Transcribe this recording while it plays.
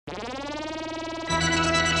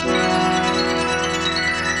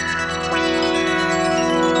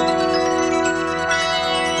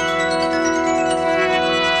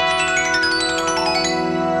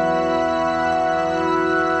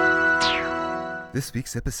This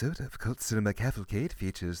week's episode of Cult Cinema Cavalcade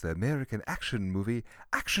features the American action movie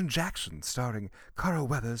Action Jackson, starring Carl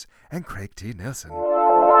Weathers and Craig T. Nelson.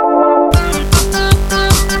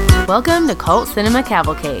 Welcome to Cult Cinema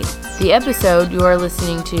Cavalcade. The episode you are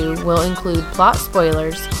listening to will include plot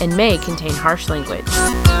spoilers and may contain harsh language.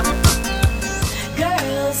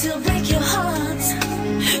 Girls, he'll break your heart.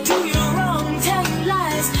 Do you wrong, tell you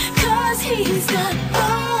lies, 'cause he's got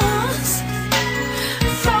thoughts.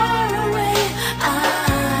 Far away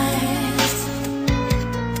eyes.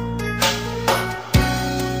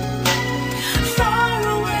 Far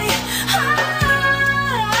away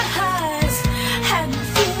eyes. Hadn't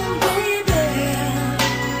fooled, baby.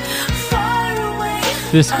 Far away.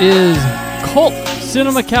 This is Cult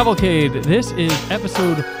Cinema Cavalcade. This is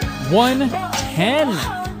episode 110.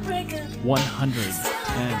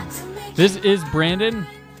 110. This is Brandon,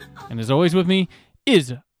 and as always with me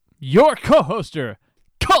is your co-hoster,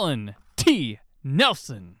 Cullen T.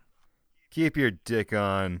 Nelson. Keep your dick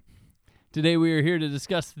on. Today we are here to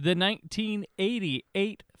discuss the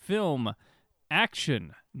 1988 film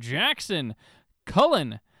Action Jackson.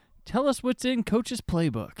 Cullen, tell us what's in Coach's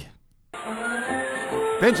playbook.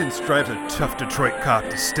 Vengence drives a tough Detroit cop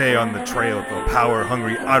to stay on the trail of a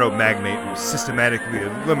power-hungry auto magnate who's systematically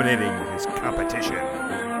eliminating his competition.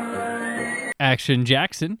 Action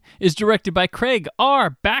Jackson is directed by Craig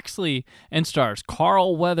R. Baxley and stars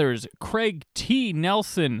Carl Weathers, Craig T.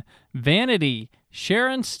 Nelson, Vanity,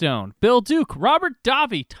 Sharon Stone, Bill Duke, Robert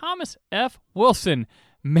Davi, Thomas F. Wilson,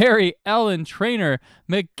 Mary Ellen Trainor,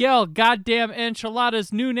 Miguel Goddamn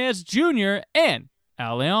Enchiladas Nunez Jr., and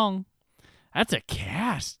Al Leong. That's a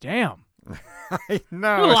cast, damn. I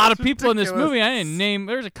know. There's a lot of it's people in this ridiculous. movie I didn't name.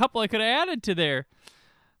 There's a couple I could have added to there.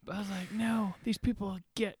 But I was like, no, these people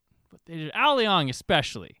get what they did. Al Leong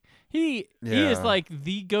especially. He is Yeah. like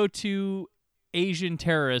the go-to Asian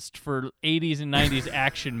terrorist for 80s and 90s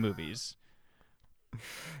action movies.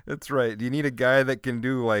 That's right. You need a guy that can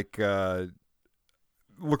do like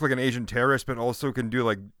look like an Asian terrorist, but also can do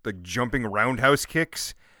like jumping roundhouse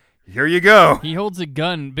kicks. Here you go. He holds a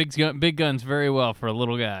gun, big guns very well for a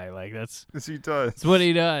little guy. Like that's Yes, he does. what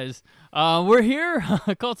he does. We're here.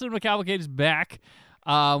 Cult Cinema Cavalcade is back.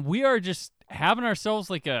 We are just having ourselves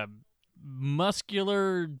like a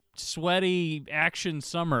muscular, sweaty action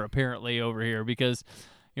summer apparently over here because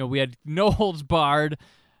we had No Holds Barred,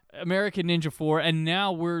 American Ninja 4, and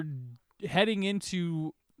now we're heading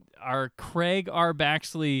into our Craig R.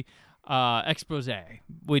 Baxley expose.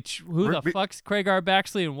 Which who the fuck's Craig R.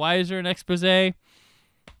 Baxley and why is there an expose?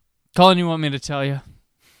 Colin, you want me to tell you?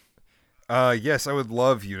 Yes, I would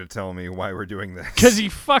love you to tell me why we're doing this. Because he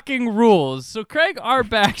fucking rules. So Craig R.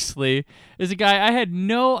 Baxley is a guy I had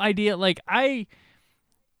no idea.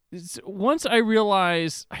 Once I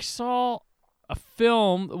realized I saw a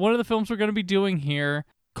film, one of the films we're going to be doing here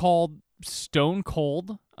called Stone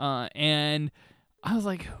Cold, and I was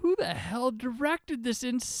like, who the hell directed this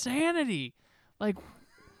insanity? Like,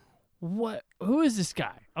 what? Who is this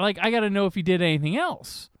guy? Like, I got to know if he did anything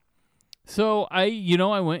else. So I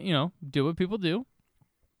went, do what people do.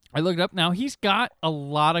 I looked up. Now, he's got a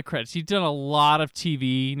lot of credits. He's done a lot of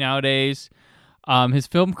TV nowadays. His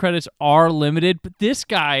film credits are limited, but this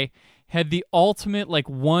guy had the ultimate,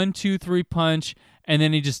 1, 2, 3 punch, and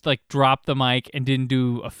then he just, dropped the mic and didn't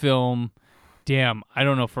do a film, I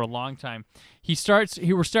don't know, for a long time. We'll start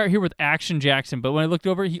here with Action Jackson, but when I looked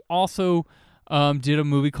over, he also did a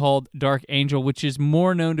movie called Dark Angel, which is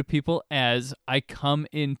more known to people as I Come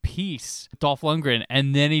in Peace, Dolph Lundgren,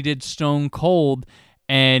 and then he did Stone Cold,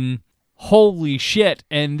 and holy shit,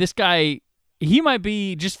 and this guy, he might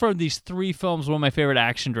be, just from these 3 films, one of my favorite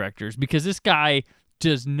action directors, because this guy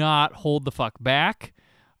does not hold the fuck back.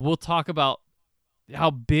 We'll talk about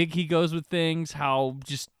how big he goes with things, how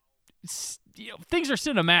just things are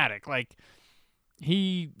cinematic.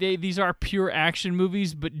 These are pure action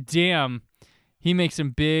movies, but damn, he makes them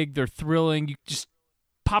big. They're thrilling. You just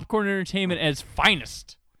popcorn entertainment at its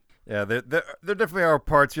finest. Yeah, there definitely are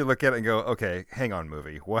parts you look at it and go, okay, hang on,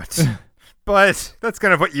 movie, what? But that's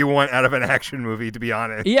kind of what you want out of an action movie, to be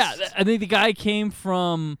honest. Yeah, I think the guy came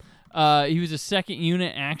from, he was a second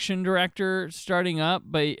unit action director starting up,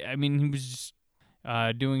 but he was just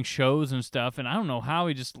doing shows and stuff, and I don't know how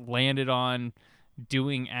he just landed on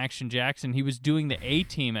doing Action Jackson. He was doing the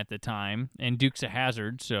A-Team at the time, and Dukes of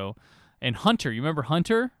Hazzard, and Hunter. You remember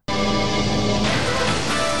Hunter?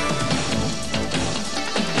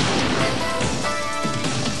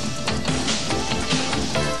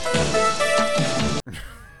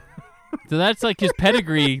 So that's his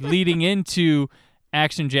pedigree leading into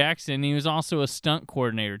Action Jackson. He was also a stunt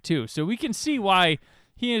coordinator too. So we can see why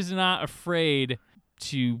he is not afraid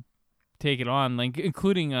to take it on, like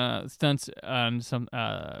including stunts on some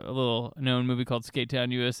a little known movie called Skate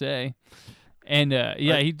Town USA, and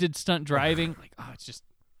he did stunt driving. Like, oh, it's just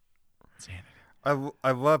insanity.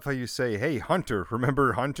 I love how you say, "Hey, Hunter,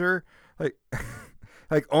 remember Hunter?" Like,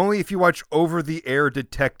 like only if you watch over-the-air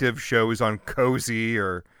detective shows on Cozy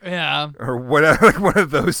or whatever, like one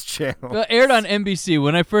of those channels. Well, aired on NBC.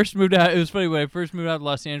 When I first moved out, it was funny. When I first moved out to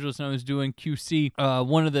Los Angeles and I was doing QC,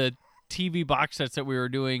 one of the TV box sets that we were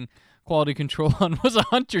doing quality control on was a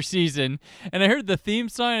Hunter season, and I heard the theme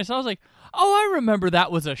song, and so I was like, "Oh, I remember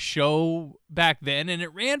that was a show back then," and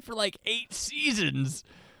it ran for like 8 seasons.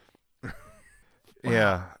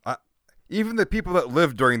 Yeah. Even the people that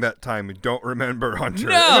lived during that time don't remember Hunter.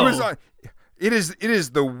 No! It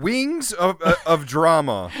is the wings of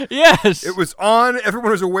drama. Yes. It was on.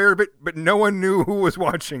 Everyone was aware of it, but no one knew who was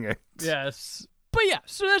watching it. Yes. But yeah,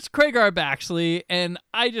 so that's Craig R. Baxley, and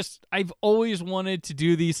I've always wanted to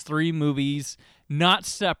do these 3 movies, not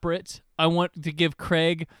separate. I want to give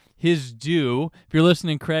Craig his due. If you're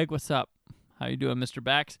listening, Craig, what's up? How you doing, Mr.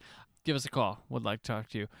 Bax? Give us a call. Would like to talk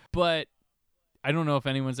to you. But I don't know if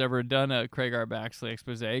anyone's ever done a Craig R. Baxley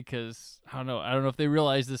expose, because I don't know if they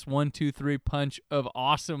realize this 1, 2, 3 punch of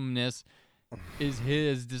awesomeness is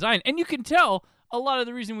his design. And you can tell a lot of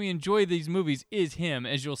the reason we enjoy these movies is him,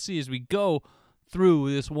 as you'll see as we go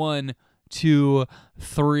through this 1, 2,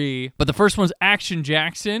 3. But the first one's Action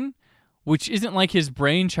Jackson, which isn't like his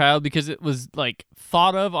brainchild because it was like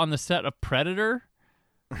thought of on the set of Predator.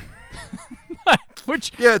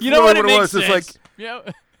 Which, yeah, it's you know what it was. Sense. It's like, yeah.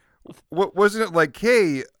 What wasn't it like?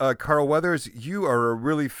 Hey, Carl Weathers, you are a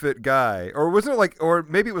really fit guy, or wasn't it like? Or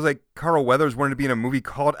maybe it was like Carl Weathers wanted to be in a movie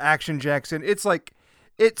called Action Jackson. It's like,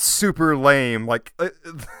 it's super lame, like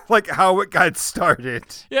how it got started.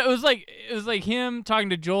 Yeah, it was like him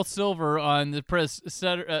talking to Joel Silver on the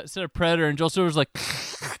set of Predator, and Joel Silver's like,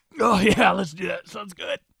 "Oh yeah, let's do that. Sounds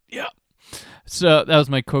good." Yeah. So that was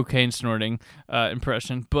my cocaine snorting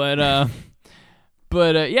impression, but.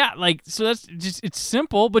 Yeah, like, so that's just, it's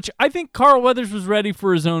simple, but I think Carl Weathers was ready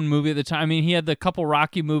for his own movie at the time. I mean, he had the couple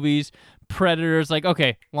Rocky movies, Predators, like,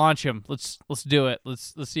 okay, launch him. Let's do it.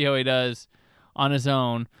 Let's see how he does on his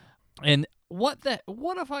own. And what a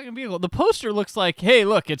fucking vehicle. The poster looks like, hey,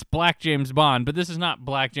 look, it's Black James Bond, but this is not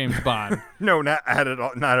Black James Bond. No, not at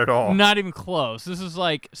all. Not at all. Not even close. This is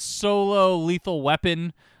like Solo, Lethal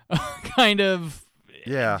Weapon kind of.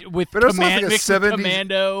 Yeah. With but it's like a mixed 70s... with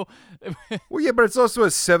Commando. Well, yeah, but it's also a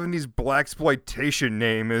 70s blaxploitation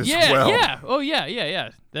name as well. Yeah. Oh, yeah.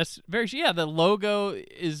 That's very. Yeah, the logo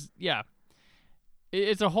is. Yeah,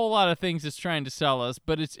 it's a whole lot of things it's trying to sell us,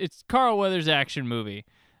 but it's Carl Weathers' action movie.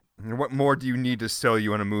 And what more do you need to sell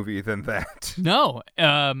you on a movie than that? No.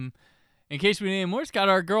 In case we need more, it's got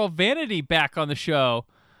our girl Vanity back on the show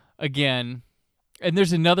again, and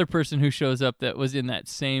there's another person who shows up that was in that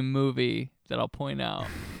same movie that I'll point out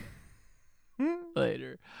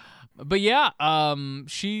later. But yeah,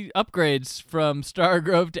 she upgrades from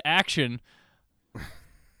Stargrove to action.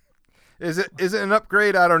 Is it an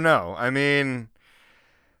upgrade? I don't know. I mean,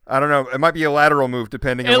 I don't know. It might be a lateral move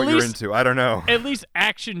depending on what you're into. I don't know. At least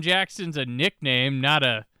Action Jackson's a nickname, not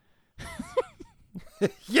a...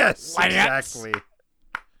 Yes, exactly.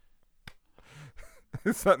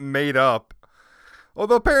 It's not made up.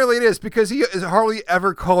 Although apparently it is, because he is hardly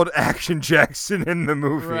ever called Action Jackson in the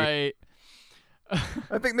movie. Right.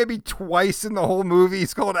 I think maybe twice in the whole movie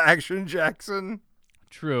he's called Action Jackson.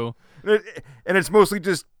 True. And it's mostly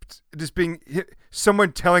just being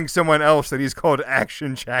someone telling someone else that he's called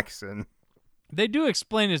Action Jackson. They do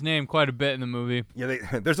explain his name quite a bit in the movie.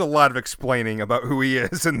 Yeah, there's a lot of explaining about who he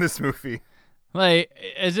is in this movie. Like,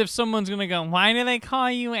 as if someone's going to go, why do they call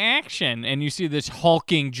you Action? And you see this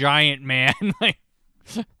hulking giant man. Like,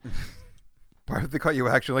 why did they call you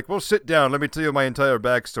Action? Like, well, sit down. Let me tell you my entire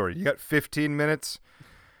backstory. You got 15 minutes?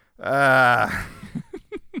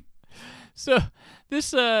 So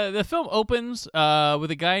this the film opens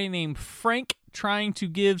with a guy named Frank trying to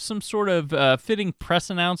give some sort of fitting press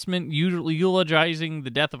announcement, eulogizing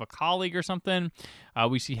the death of a colleague or something.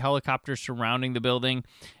 We see helicopters surrounding the building.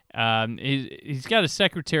 He's got a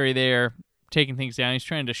secretary there taking things down. He's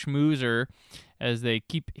trying to schmooze her as they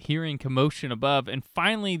keep hearing commotion above. And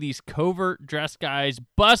finally, these covert dress guys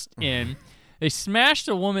bust in. They smash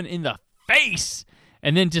the woman in the face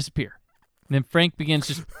and then disappear. And then Frank begins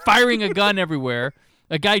just firing a gun everywhere.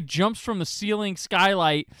 A guy jumps from the ceiling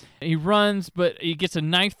skylight. He runs, but he gets a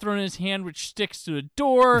knife thrown in his hand, which sticks to a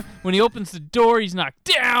door. When he opens the door, he's knocked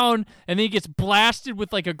down, and then he gets blasted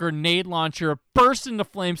with like a grenade launcher, bursts into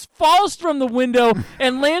flames, falls from the window,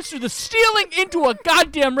 and lands through the ceiling into a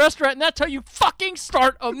goddamn restaurant, and that's how you fucking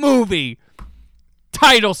start a movie.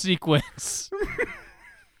 Title sequence.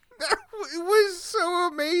 It was so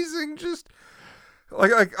amazing. Just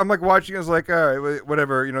like I'm like watching. I was like, all right,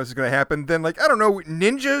 whatever. This is gonna happen. Then I don't know,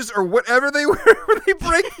 ninjas or whatever they were. When they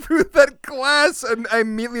break through that glass, and I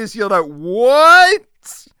immediately just yelled out, "What?"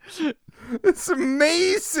 It's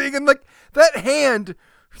amazing. And that hand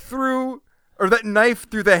through, or that knife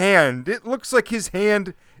through the hand. It looks like his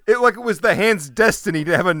hand. It was the hand's destiny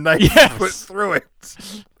to have a knife put through it.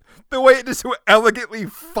 The way it just so elegantly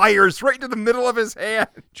fires right into the middle of his hand.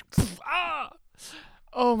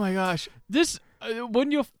 Oh my gosh! This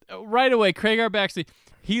when you right away, Craig R. Baxley,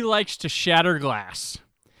 he likes to shatter glass,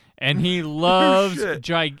 and he loves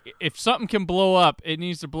if something can blow up, it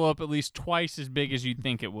needs to blow up at least twice as big as you'd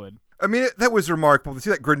think it would. I mean, that was remarkable to see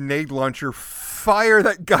that grenade launcher fire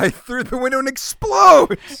that guy through the window and explode.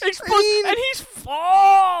 And he's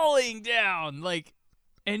falling down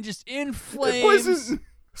and just in flames. It wasn't.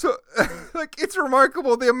 So, it's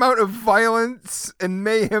remarkable the amount of violence and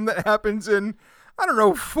mayhem that happens in, I don't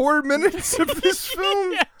know, 4 minutes of this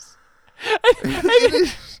film. Yes. And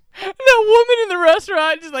the woman in the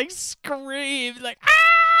restaurant just screams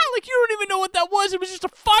ah! You don't even know what that was. It was just a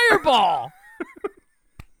fireball.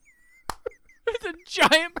 It's a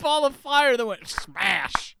giant ball of fire that went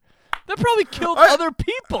smash. That probably killed other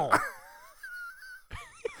people. I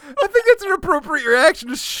think it's an appropriate reaction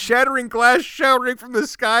to shattering glass showering from the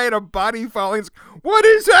sky and a body falling. What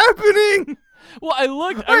is happening? Well, I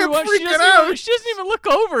looked. I am freaking out. She doesn't even look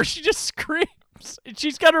over. She just screams. And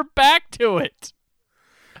she's got her back to it.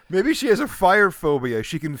 Maybe she has a fire phobia.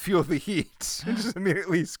 She can feel the heat. I'm just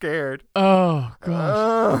immediately scared. Oh,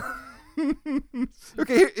 gosh.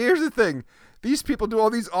 Okay, here's the thing. These people do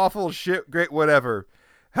all these awful shit. Great, whatever.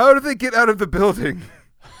 How do they get out of the building?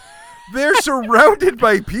 They're surrounded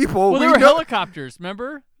by people. Well, they were helicopters,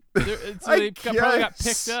 remember? So they probably got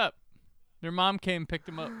picked up. Their mom came and picked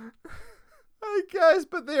them up. I guess,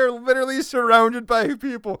 but they are literally surrounded by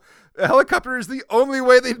people. A helicopter is the only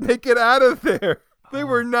way they'd make it out of there. They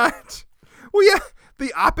were not. Well, yeah,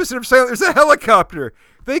 the opposite of silent. There's a helicopter.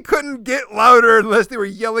 They couldn't get louder unless they were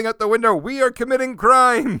yelling out the window, "We are committing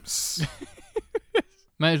crimes."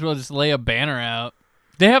 Might as well just lay a banner out.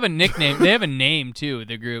 They have a nickname. They have a name, too,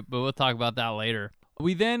 the group, but we'll talk about that later.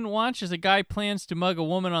 We then watch as a guy plans to mug a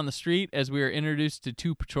woman on the street as we are introduced to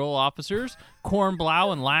 2 patrol officers,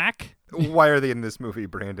 Kornblau and Lack. Why are they in this movie,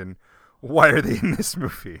 Brandon? Why are they in this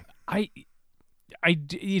movie?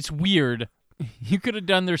 It's weird. You could have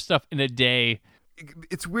done their stuff in a day.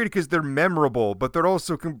 It's weird because they're memorable, but they're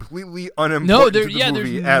also completely unimportant to the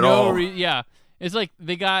movie at all. It's like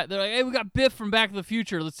they're like, hey, we got Biff from Back to the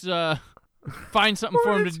Future. Let's find something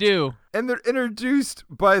for him to do. And they're introduced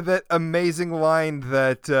by that amazing line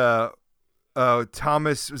that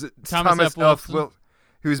Thomas F. Wilson,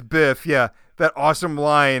 who's Biff, that awesome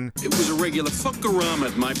line. It was a regular fuck-a-rum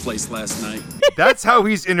at my place last night. That's how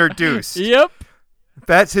he's introduced. Yep.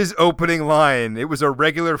 That's his opening line. It was a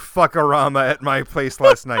regular fuck-a-rama at my place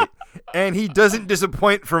last night. And he doesn't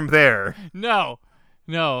disappoint from there. No.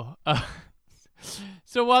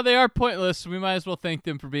 So while they are pointless, we might as well thank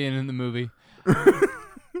them for being in the movie.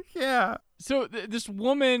 Yeah. So this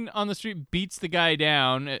woman on the street beats the guy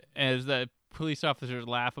down as the police officers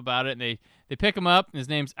laugh about it. And they pick him up. And his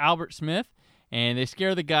name's Albert Smith. And they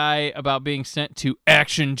scare the guy about being sent to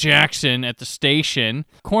Action Jackson at the station.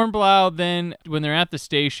 Kornblau then, when they're at the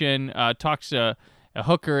station, talks to a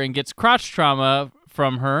hooker and gets crotch trauma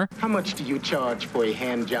from her. How much do you charge for a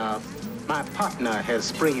hand job? My partner has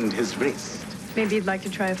sprained his wrist. Maybe you'd like to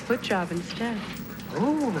try a foot job instead.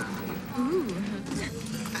 Ooh.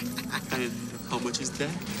 And how much is that?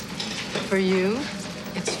 For you,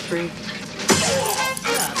 it's free.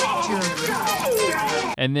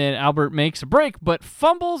 And then Albert makes a break, but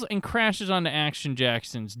fumbles and crashes onto Action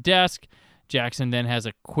Jackson's desk. Jackson then has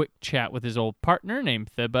a quick chat with his old partner named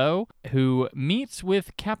Thibault, who meets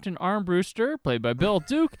with Captain Armbruster, played by Bill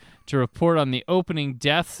Duke, to report on the opening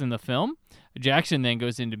deaths in the film. Jackson then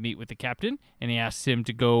goes in to meet with the captain, and he asks him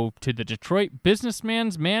to go to the Detroit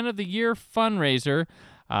Businessman's Man of the Year fundraiser.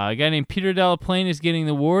 A guy named Peter Delaplane is getting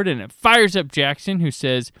the award, and it fires up Jackson, who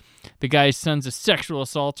says the guy's son's a sexual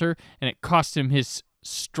assaulter, and it cost him his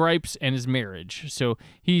stripes and his marriage. So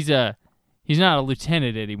he's not a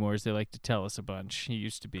lieutenant anymore, as they like to tell us a bunch. He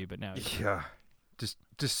used to be, but now he's... Yeah.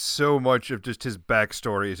 Just so much of just his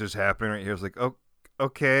backstory is just happening right here. It's like, oh,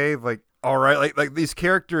 okay, all right. Like these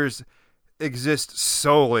characters exist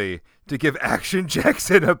solely to give Action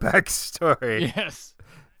Jackson a backstory. Yes.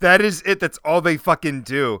 That is it. That's all they fucking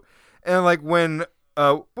do. And when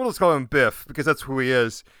we'll just call him Biff because that's who he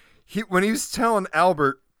is. When he was telling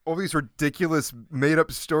Albert all these ridiculous made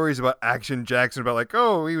up stories about Action Jackson about like,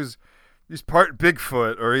 oh, he's part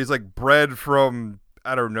Bigfoot, or he's like bred from,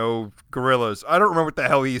 I don't know, gorillas. I don't remember what the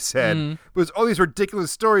hell he said. But it's all these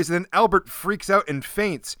ridiculous stories, and then Albert freaks out and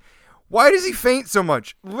faints. Why does he faint so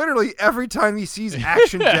much? Literally every time he sees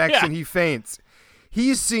Action Jackson, he faints.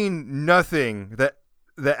 He's seen nothing that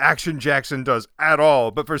Action Jackson does at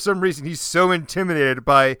all, but for some reason he's so intimidated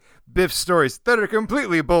by Biff's stories that are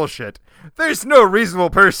completely bullshit. There's no reasonable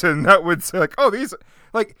person that would say like, oh, these,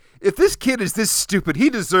 like, if this kid is this stupid, he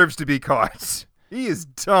deserves to be caught. He is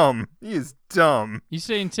dumb. He is dumb. You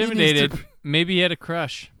say intimidated. Maybe he had a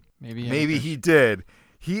crush. Maybe he did.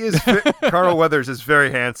 He is Carl Weathers is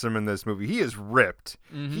very handsome in this movie. He is ripped.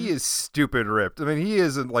 He is stupid ripped. I mean, he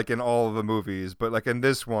isn't like in all of the movies, but like in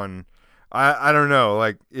this one, I don't know.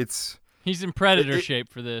 Like he's in Predator shape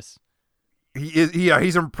for this. He is. Yeah,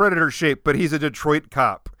 he's in Predator shape, but he's a Detroit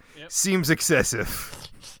cop. Yep. Seems excessive.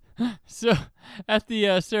 So at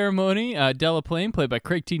the ceremony, Delaplane, played by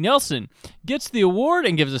Craig T. Nelson, gets the award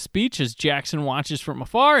and gives a speech as Jackson watches from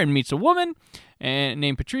afar and meets a woman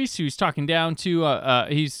named Patrice, who's talking down to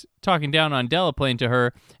he's talking down on Delaplane to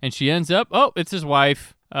her, and she ends up, it's his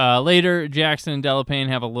wife. Later, Jackson and Delaplane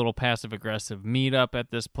have a little passive-aggressive meetup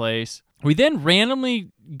at this place. We then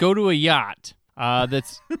randomly go to a yacht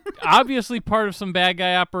that's obviously part of some bad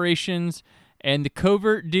guy operations, and the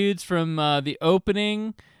covert dudes from the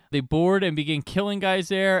opening, they board and begin killing guys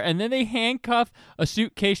there, and then they handcuff a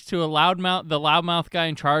suitcase to the loudmouth guy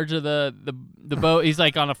in charge of the boat. He's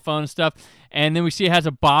like on a phone and stuff, and then we see it has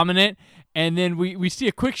a bomb in it, and then we see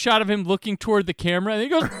a quick shot of him looking toward the camera, and he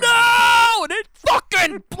goes, no! And it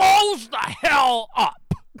fucking blows the hell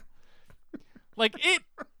up. Like, it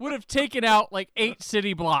would have taken out like 8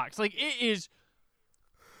 city blocks. Like, it is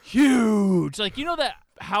huge. Like, you know that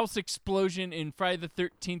house explosion in Friday the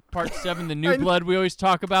 13th Part 7, the New Blood we always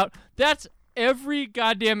talk about? That's every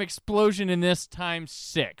goddamn explosion in this times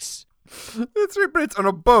 6. That's right, but it's on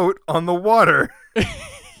a boat on the water.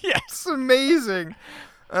 Yes. It's amazing.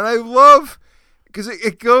 And I love, because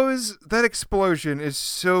it goes, that explosion is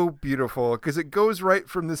so beautiful, because it goes right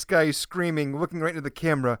from this guy screaming, looking right into the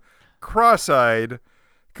camera, cross-eyed,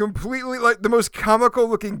 completely like the most comical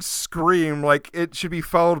looking scream, like it should be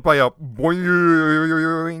followed by a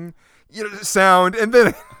boing sound, and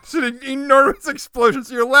then it's an enormous explosion,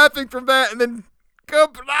 so you're laughing from that, and then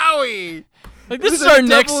kablowy! Like this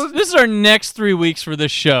is our next 3 weeks for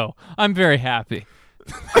this show. I'm very happy.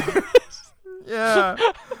 Yeah.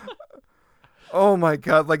 Oh my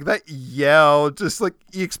god, like that yell, just like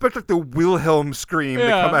you expect like the Wilhelm scream to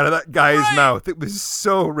come out of that guy's mouth. It was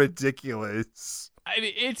so ridiculous. I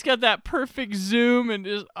mean, it's got that perfect zoom and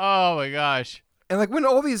just, oh my gosh. And like when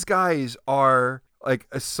all these guys are like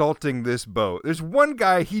assaulting this boat, there's one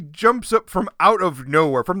guy, he jumps up from out of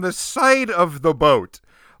nowhere, from the side of the boat.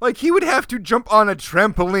 Like he would have to jump on a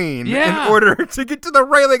trampoline in order to get to the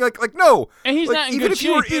railing. Like no. And he's like, not in good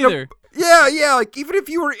shape either. Yeah, like even if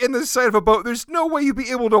you were in the side of a boat, there's no way you'd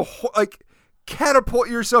be able to like catapult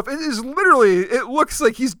yourself. It is literally, it looks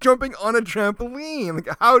like he's jumping on a trampoline.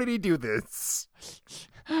 Like how did he do this?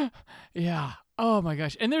 Yeah. Oh my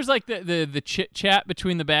gosh. And there's like the chit chat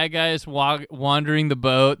between the bad guys wandering the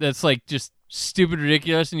boat. That's like just stupid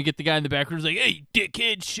ridiculous. And you get the guy in the background who's like, "Hey,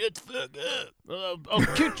 dickhead, shut the fuck up. I'll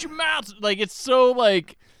kick your mouth." Like it's so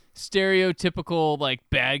like stereotypical like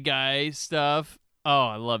bad guy stuff. Oh,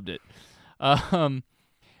 I loved it.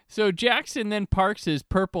 So Jackson then parks his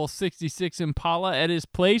purple 66 Impala at his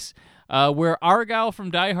place, where Argyle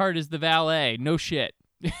from Die Hard is the valet. No shit.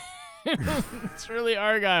 It's really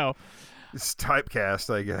Argyle. It's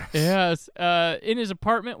typecast, I guess. Yes. In his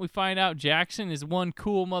apartment, we find out Jackson is one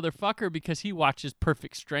cool motherfucker because he watches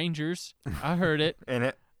Perfect Strangers. I heard it.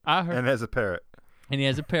 And has a parrot. And he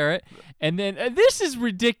has a parrot. And then this is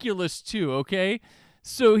ridiculous too, okay?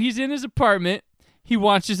 So he's in his apartment. He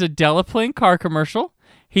watches a Delaplane car commercial.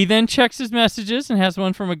 He then checks his messages and has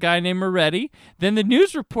one from a guy named Moretti. Then the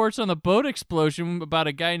news reports on the boat explosion about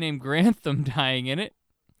a guy named Grantham dying in it.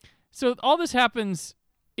 So all this happens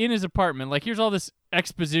in his apartment. Like, here's all this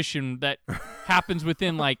exposition that happens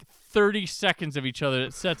within, like, 30 seconds of each other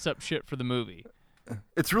that sets up shit for the movie.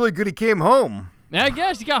 It's really good he came home. I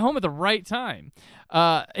guess he got home at the right time.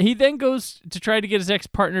 He then goes to try to get his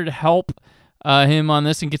ex-partner to help him on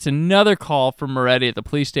this and gets another call from Moretti at the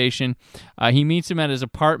police station. He meets him at his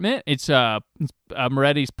apartment. It's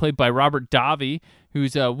Moretti's played by Robert Davi,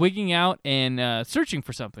 who's wigging out and searching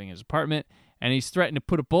for something in his apartment, and he's threatened to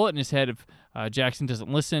put a bullet in his head if Jackson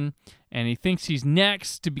doesn't listen, and he thinks he's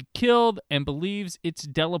next to be killed and believes it's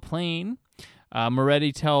Delaplane.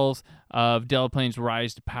 Moretti tells of Delaplane's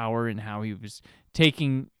rise to power and how he was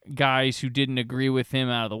taking guys who didn't agree with him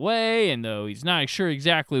out of the way, and though he's not sure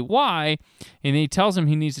exactly why, and he tells him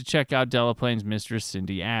he needs to check out Delaplane's mistress,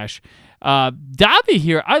 Cindy Ash. Dobby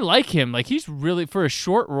here, I like him. Like, he's really, for a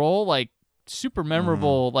short role, like, super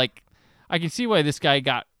memorable. Like, I can see why this guy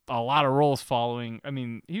got a lot of roles following. I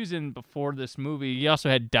mean, he was in before this movie. He also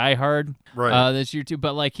had Die Hard this year too.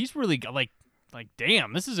 But like, he's really like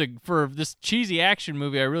damn, this is for this cheesy action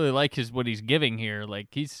movie. I really like what he's giving here. Like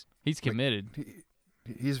he's committed.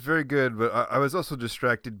 He's very good, but I was also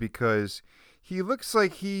distracted because he looks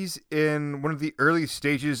like he's in one of the early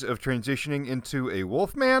stages of transitioning into a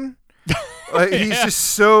wolfman. He's just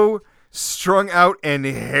so strung out and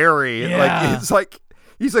hairy. Yeah. Like it's like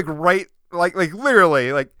he's like right like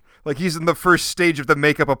literally like he's in the first stage of the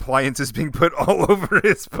makeup appliances being put all over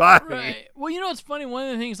his body. Right. Well, you know what's funny? One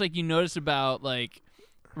of the things like you notice about like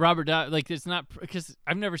Robert Downey, like it's not because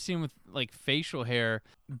I've never seen him with like facial hair,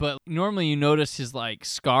 but normally you notice his like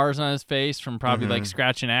scars on his face from probably like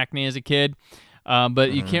scratching acne as a kid.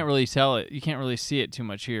 But you can't really tell it. You can't really see it too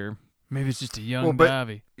much here. Maybe it's just a young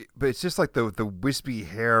Davy. But it's just like the wispy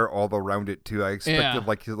hair all around it too. I expected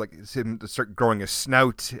like him to start growing a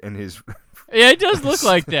snout and his. Yeah, it does look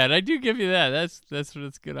like that. I do give you that.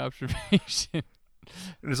 That's good observation.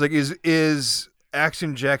 And it's like, is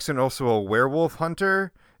Action Jackson also a werewolf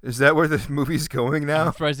hunter? Is that where the movie's going now?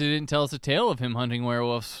 I'm surprised they didn't tell us a tale of him hunting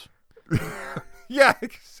werewolves. Yeah,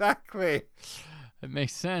 exactly. It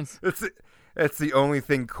makes sense. That's the only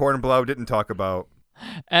thing Kornblau didn't talk about.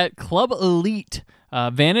 At Club Elite,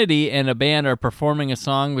 Vanity and a band are performing a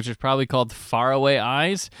song which is probably called Faraway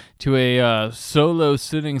Eyes to a solo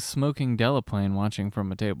sitting smoking Delaplane watching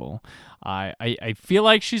from a table. I feel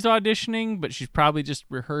like she's auditioning, but she's probably just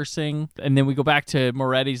rehearsing. And then we go back to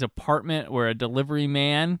Moretti's apartment where a delivery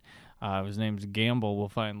man, his name's Gamble, we'll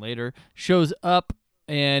find later, shows up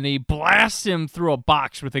and he blasts him through a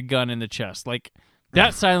box with a gun in the chest. Like,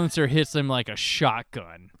 that silencer hits him like a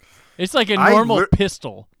shotgun. It's like a normal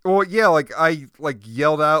pistol. Well, yeah, like I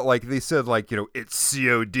yelled out, like they said, like, you know, it's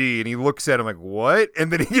COD, and he looks at him like, what?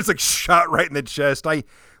 And then he gets like shot right in the chest. I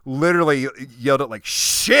literally yelled out like,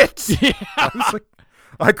 shit. Yeah. I was like,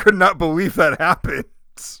 I could not believe that happened.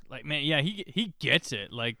 Like, man, yeah, he gets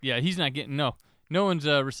it. Like, yeah, he's not getting no one's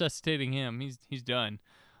resuscitating him. He's done.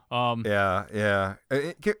 Yeah.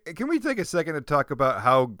 Can we take a second to talk about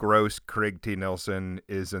how gross Craig T. Nelson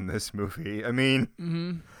is in this movie? I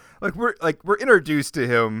mean, we're introduced to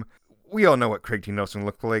him. We all know what Craig T. Nelson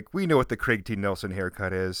looked like. We know what the Craig T. Nelson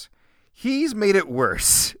haircut is. He's made it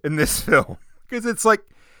worse in this film because it's like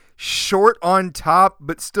short on top,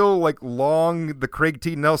 but still like long the Craig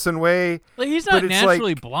T. Nelson way. Like he's not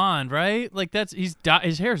naturally blonde, right? Like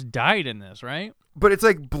his hair's dyed in this, right? But it's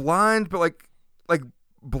like blonde, but like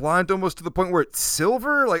blonde almost to the point where it's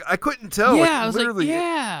silver. Like I couldn't tell. Yeah, like, I was literally,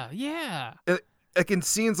 like, yeah. Like in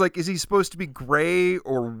scenes, like is he supposed to be gray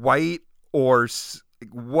or white or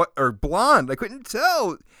what or blonde? I couldn't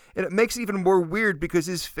tell, and it makes it even more weird because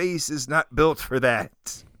his face is not built for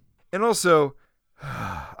that. And also,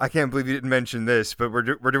 I can't believe you didn't mention this, but we're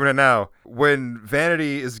doing it now. When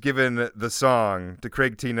Vanity is given the song to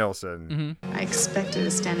Craig T. Nelson, I expected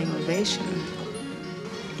a standing ovation.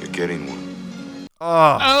 You're getting one.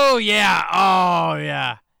 Oh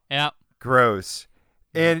yeah. Yep. Gross.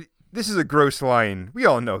 And this is a gross line. We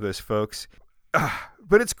all know this, folks.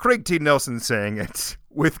 But it's Craig T. Nelson saying it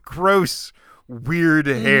with gross, weird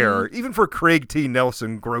hair. Even for Craig T.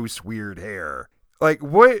 Nelson, gross, weird hair. Like,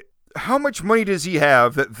 what? How much money does he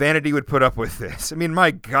have that Vanity would put up with this? I mean,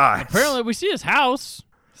 my God. Apparently, we see his house.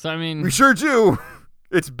 So, I mean... We sure do.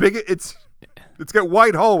 It's big. It's got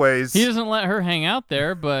wide hallways. He doesn't let her hang out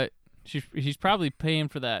there, but he's probably paying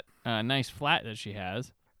for that nice flat that she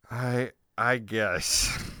has. I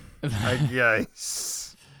guess. I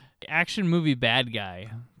guess. Action movie bad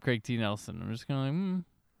guy, Craig T. Nelson. I'm just going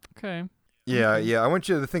like, okay. Yeah. I want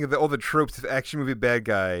you to think of all the tropes of action movie bad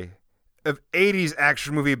guy, of 80s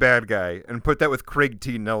action movie bad guy, and put that with Craig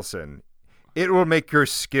T. Nelson. It will make your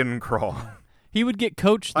skin crawl. He would get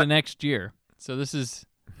coached the next year. So this is...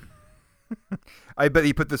 I bet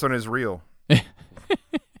he put this on his reel. These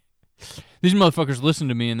motherfuckers listened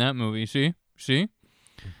to me in that movie. See?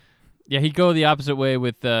 Yeah, he'd go the opposite way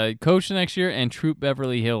with Coach the next year and Troop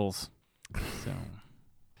Beverly Hills. So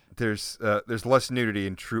there's less nudity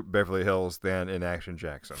in Troop Beverly Hills than in Action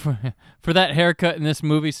Jackson. For that haircut in this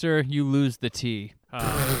movie, sir, you lose the T.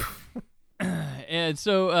 And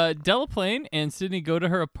so Delaplane and Sydney go to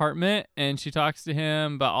her apartment, and she talks to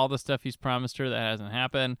him about all the stuff he's promised her that hasn't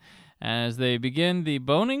happened. As they begin the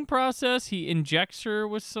boning process, he injects her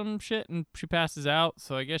with some shit, and she passes out.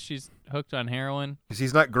 So I guess she's hooked on heroin. Because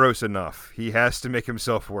he's not gross enough. He has to make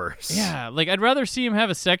himself worse. Yeah, like I'd rather see him have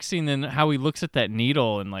a sex scene than how he looks at that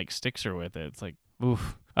needle and like sticks her with it. It's like,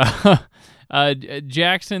 oof.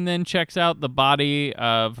 Jackson then checks out the body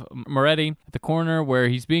of Moretti at the corner where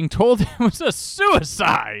he's being told it was a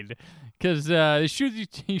suicide because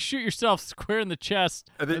you shoot yourself square in the chest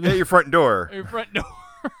At your front door. At your front door.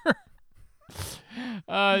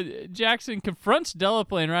 Jackson confronts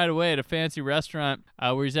Delaplane right away at a fancy restaurant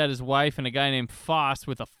where he's at his wife and a guy named Foss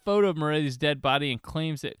with a photo of Moretti's dead body and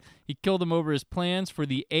claims that he killed him over his plans for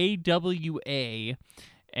the AWA.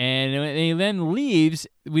 And when he then leaves,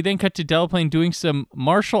 we then cut to Delaplane doing some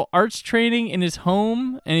martial arts training in his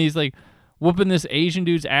home, and he's like whooping this Asian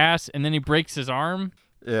dude's ass, and then he breaks his arm.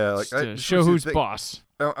 Yeah, like to show who's boss.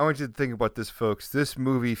 I want you to think about this, folks. This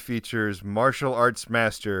movie features martial arts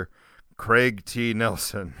master Craig T.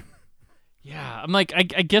 Nelson. Yeah, I'm like, I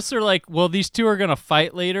guess they're like, well, these two are gonna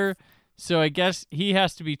fight later, so I guess he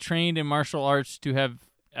has to be trained in martial arts to have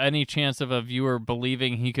any chance of a viewer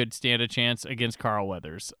believing he could stand a chance against Carl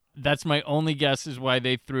Weathers. That's my only guess is why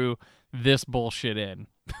they threw this bullshit in.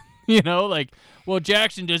 You know, like, well,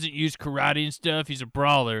 Jackson doesn't use karate and stuff. He's a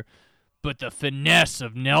brawler. But the finesse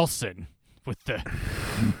of Nelson with the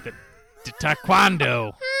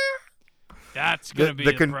taekwondo, that's going to be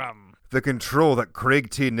the problem. The control that Craig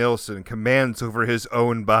T. Nelson commands over his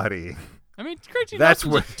own body. I mean, Craig T.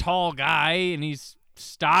 Nelson's a tall guy, and he's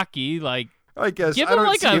stocky, like, I guess give I him don't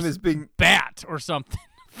like see a him as being bat or something.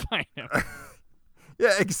 Find him.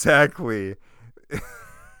 Yeah, exactly.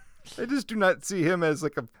 I just do not see him as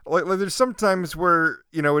like there's sometimes where,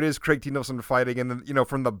 you know, it is Craig T. Nelson fighting and then, you know,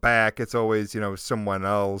 from the back it's always, you know, someone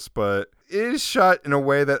else, but it is shot in a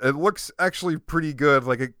way that it looks actually pretty good.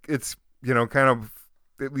 Like it's, you know, kind of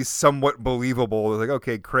at least somewhat believable. Like,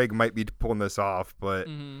 okay, Craig might be pulling this off, but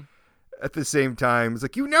at the same time, it's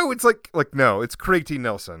like, you know, it's like no, it's Craig T.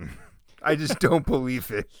 Nelson. I just don't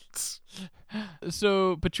believe it.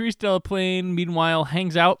 So Patrice Delaplane, meanwhile,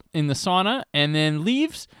 hangs out in the sauna and then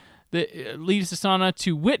leaves the sauna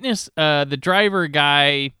to witness the driver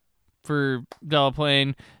guy for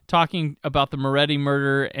Delaplane talking about the Moretti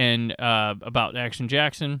murder and about Action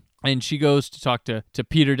Jackson. And she goes to talk to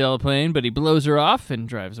Peter Delaplane, but he blows her off and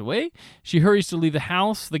drives away. She hurries to leave the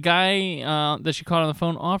house. The guy that she called on the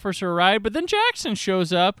phone offers her a ride, but then Jackson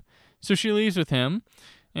shows up, so she leaves with him.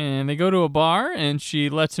 And they go to a bar, and she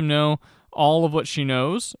lets him know all of what she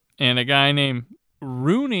knows. And a guy named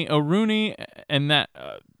Rooney, and that,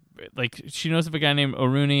 like, she knows of a guy named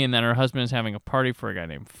O'Rooney, and that her husband is having a party for a guy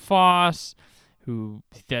named Foss,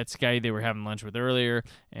 that's the guy they were having lunch with earlier.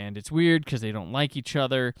 And it's weird because they don't like each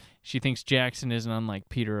other. She thinks Jackson isn't unlike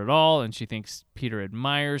Peter at all, and she thinks Peter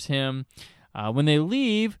admires him. When they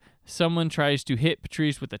leave, someone tries to hit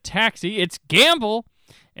Patrice with a taxi. It's Gamble.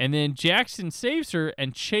 And then Jackson saves her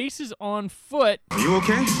and chases on foot. Are you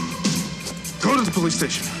okay? Go to the police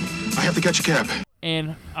station. I have to catch a cab.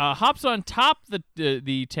 And hops on top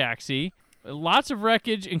the taxi. Lots of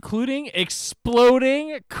wreckage, including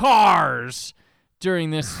exploding cars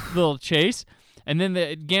during this little chase. And then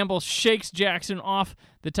the Gamble shakes Jackson off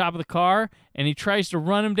the top of the car, and he tries to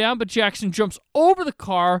run him down, but Jackson jumps over the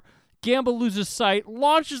car. Gamble loses sight,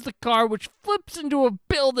 launches the car, which flips into a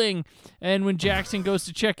building. And when Jackson goes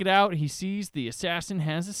to check it out, he sees the assassin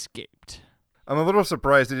has escaped. I'm a little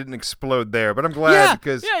surprised it didn't explode there, but I'm glad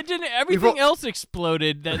because... Yeah, it didn't. Everything else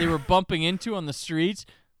exploded that they were bumping into on the streets.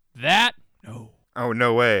 That, no. Oh,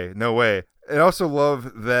 no way. No way. I also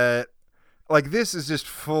love that, like, this is just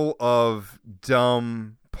full of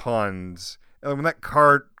dumb puns. And when that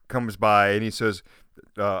car comes by and he says,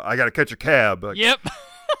 I got to catch a cab. Like, yep.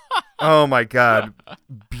 Oh my God.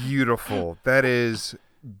 Beautiful. That is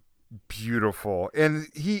beautiful. And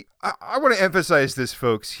I want to emphasize this,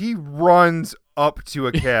 folks. He runs up to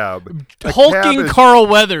a cab. Hulking Carl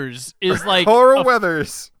Weathers is like... Carl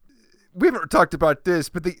Weathers. We haven't talked about this,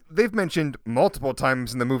 but they've mentioned multiple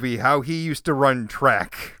times in the movie how he used to run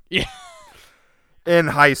track. Yeah. In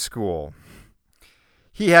high school.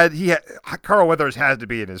 Carl Weathers had to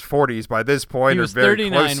be in his 40s by this point. He was or very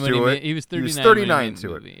 39 close when to it. He was 39, he was 39 to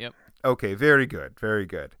to it. Yep. Okay, very good, very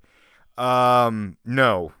good. No,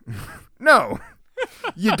 no,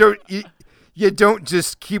 you don't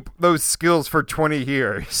just keep those skills for 20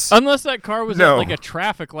 years. Unless that car was at like a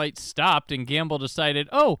traffic light stopped and Gamble decided,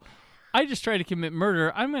 oh, I just tried to commit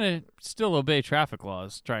murder. I'm going to still obey traffic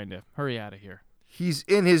laws, trying to hurry out of here. He's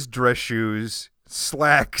in his dress shoes,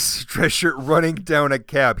 slacks, dress shirt, running down a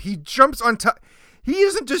cab. He jumps on top. He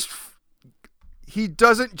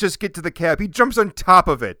doesn't just get to the cab. He jumps on top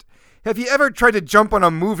of it. Have you ever tried to jump on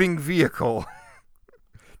a moving vehicle?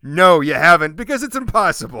 No, you haven't, because it's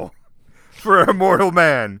impossible for a mortal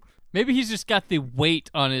man. Maybe he's just got the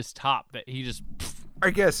weight on his top that he just... I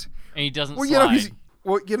guess. And he doesn't slide.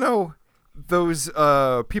 slide. Those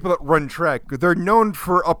people that run track, they're known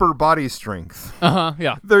for upper body strength. Uh-huh,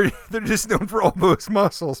 yeah. They're just known for all those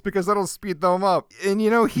muscles because that'll speed them up. And,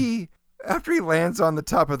 after he lands on the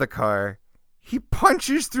top of the car, he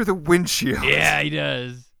punches through the windshield. Yeah, he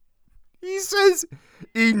does. He says,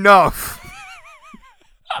 "Enough."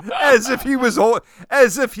 as if he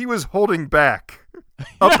was holding back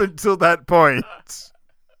up until that point.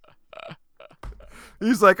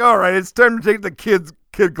 He's like, "All right, it's time to take the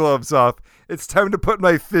kid gloves off. It's time to put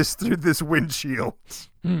my fist through this windshield."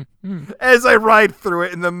 As I ride through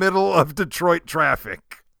it in the middle of Detroit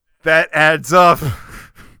traffic. That adds up.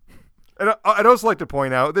 And I'd also like to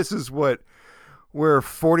point out, this is we're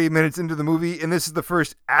 40 minutes into the movie, and this is the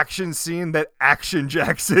first action scene that Action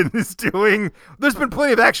Jackson is doing. There's been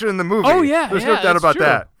plenty of action in the movie. Oh, yeah. There's no doubt about true.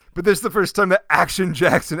 that. But this is the first time that Action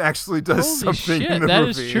Jackson actually does Holy something shit, in the that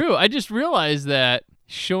movie. That is true. I just realized that.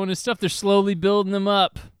 Showing his stuff, they're slowly building them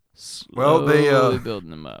up. Building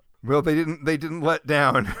them up. Well, they didn't let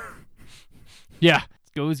down. Yeah,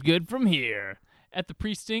 it goes good from here. At the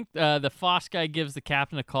precinct, the Foss guy gives the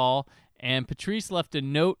captain a call, and Patrice left a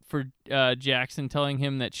note for Jackson telling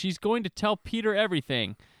him that she's going to tell Peter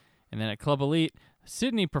everything. And then at Club Elite,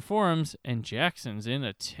 Sydney performs, and Jackson's in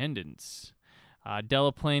attendance.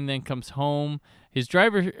 Delaplane then comes home. His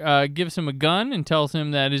driver gives him a gun and tells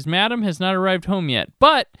him that his madam has not arrived home yet,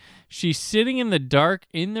 but she's sitting in the dark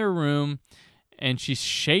in their room, and she's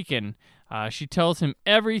shaken. She tells him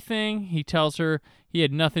everything. He tells her he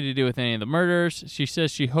had nothing to do with any of the murders. She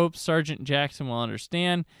says she hopes Sergeant Jackson will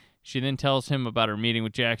understand. She then tells him about her meeting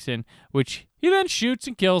with Jackson, which he then shoots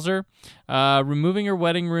and kills her, removing her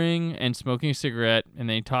wedding ring and smoking a cigarette, and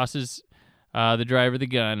then he tosses the driver the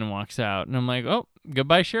gun and walks out. And I'm like, oh,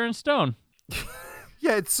 goodbye, Sharon Stone.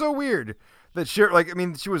 Yeah, it's so weird that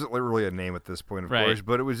Sharon, she wasn't really a name at this point, of course,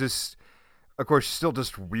 but it was just, of course, still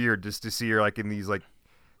just weird just to see her in these,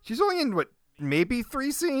 she's only in, maybe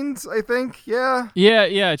 3 scenes, I think, yeah?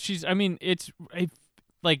 Yeah, she's, it's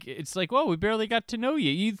like, well, we barely got to know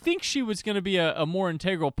you. You'd think she was going to be a more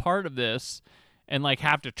integral part of this and,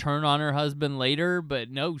 have to turn on her husband later, but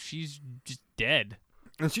no, she's just dead.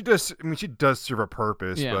 And she does serve a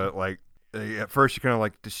purpose, yeah. But, at first you're kind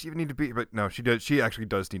of does she even need to be? But no, she does. She actually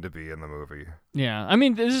does need to be in the movie. Yeah,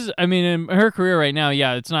 in her career right now,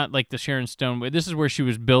 yeah, it's not like the Sharon Stone. This is where she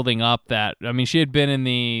was building up that. She had been in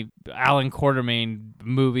the Alan Quartermain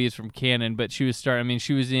movies from Canon, but she was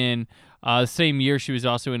she was in the same year she was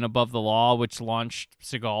also in Above the Law, which launched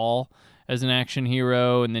Seagal as an action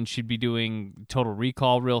hero, and then she'd be doing Total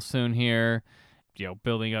Recall real soon here.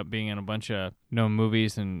 Building up, being in a bunch of known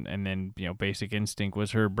movies, and then Basic Instinct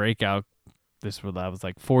was her breakout. That was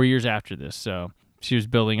 4 years after this, so she was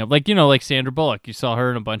building up, like Sandra Bullock. You saw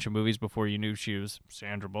her in a bunch of movies before you knew she was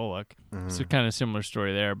Sandra Bullock. Mm-hmm. So kind of similar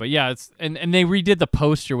story there, but yeah, it's and they redid the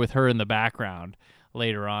poster with her in the background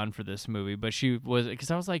later on for this movie. But she was,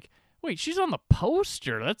 because I was like, wait, she's on the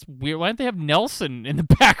poster. That's weird. Why didn't they have Nelson in the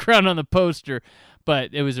background on the poster?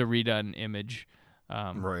 But it was a redone image.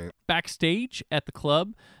 Right. Backstage at the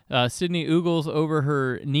club, Sydney oogles over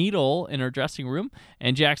her needle in her dressing room,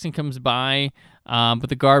 and Jackson comes by, but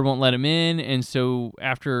the guard won't let him in, and so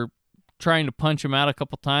after trying to punch him out a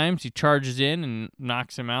couple times, he charges in and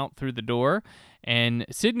knocks him out through the door, and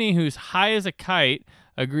Sydney, who's high as a kite,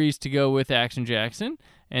 agrees to go with Action Jackson,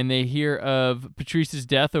 and they hear of Patrice's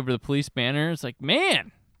death over the police banner. It's like,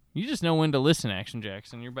 man, you just know when to listen, Action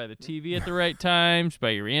Jackson. You're by the TV at the right times,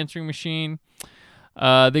 by your answering machine.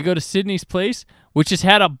 They go to Sydney's place, which has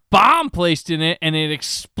had a bomb placed in it, and it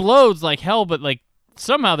explodes like hell, but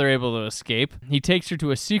somehow they're able to escape. He takes her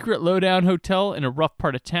to a secret lowdown hotel in a rough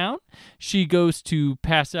part of town. She goes to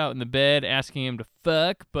pass out in the bed, asking him to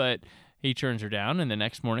fuck, but he turns her down, and the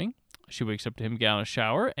next morning, she wakes up to him getting a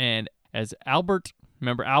shower, and as Albert,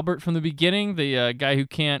 remember Albert from the beginning, the guy who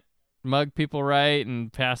can't mug people right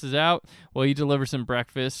and passes out? Well, he delivers some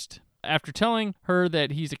breakfast. After telling her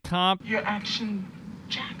that he's a cop... You're Action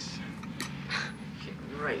Jackson.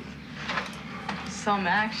 Great. Some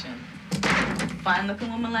action.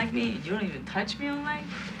 Fine-looking woman like me, you don't even touch me on like?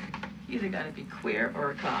 You either gotta be queer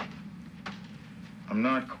or a cop. I'm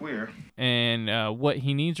not queer. and what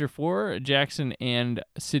he needs her for. Jackson and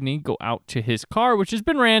Sydney go out to his car, which has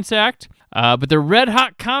been ransacked. But their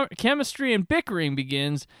red-hot chemistry and bickering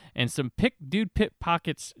begins, and some dude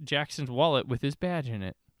pickpockets Jackson's wallet with his badge in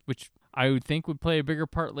it, which I would think would play a bigger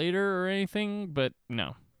part later or anything, but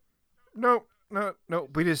no. No.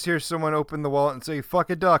 We just hear someone open the wallet and say, fuck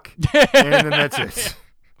a duck. And then that's it.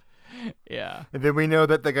 Yeah. And then we know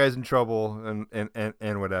that the guy's in trouble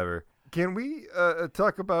and whatever. Can we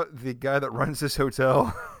talk about the guy that runs this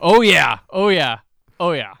hotel? Oh, yeah. The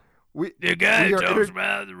guy we are talks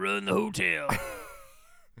about to run the hotel.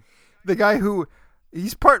 The guy who,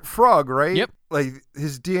 he's part frog, right? Yep. Like,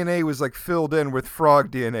 his DNA was, like, filled in with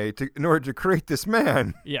frog DNA in order to create this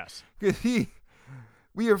man. Yes.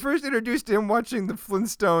 We are first introduced to him watching the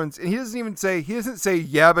Flintstones, and he doesn't say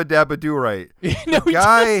yabba dabba do right. No, the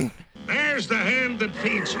guy, There's the hand that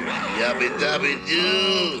feeds you. Yabba dabba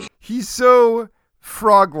do. he's so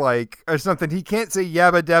frog-like or something. He can't say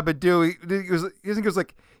yabba dabba do. He goes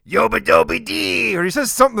like yoba doby dee, or he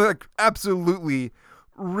says something like absolutely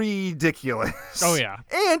ridiculous. Oh, yeah.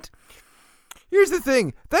 And here's the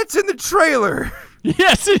thing, that's in the trailer.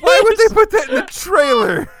 Yes, it Why is. would they put that in the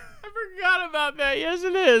trailer? I forgot about that. Yes,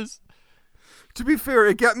 it is. To be fair,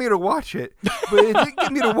 it got me to watch it, but it didn't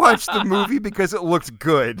get me to watch the movie because it looked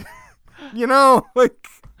good. You know, like,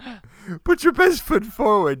 put your best foot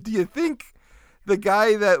forward. Do you think the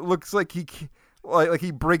guy that looks like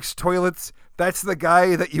he breaks toilets, that's the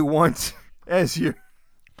guy that you want as your...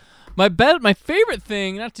 My favorite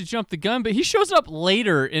thing, not to jump the gun, but he shows up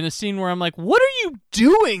later in a scene where I'm like, what are you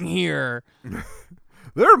doing here?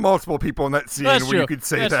 There are multiple people in that scene That's where true. you could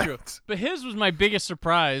say That's that. true. But his was my biggest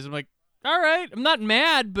surprise. I'm like, all right, I'm not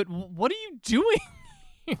mad, but what are you doing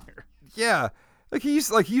here? Yeah. Like, he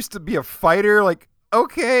used to be a fighter. Like,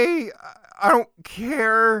 okay, I don't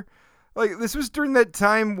care. Like, this was during that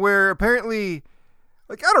time where apparently,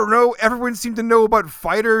 like, I don't know, everyone seemed to know about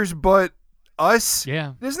fighters but us.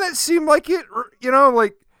 Yeah. Doesn't that seem like it? You know,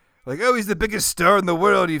 like, oh, he's the biggest star in the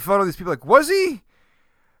world. He fought all these people. Like, was he?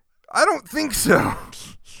 I don't think so.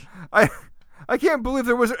 I can't believe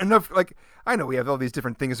there wasn't enough, like, I know we have all these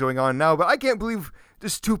different things going on now, but I can't believe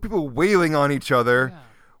just two people wailing on each other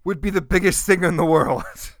would be the biggest thing in the world.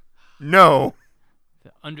 No.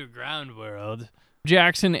 The underground world.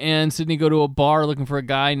 Jackson and Sydney go to a bar looking for a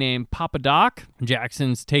guy named Papa Doc.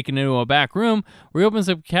 Jackson's taken into a back room where he opens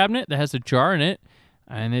up a cabinet that has a jar in it,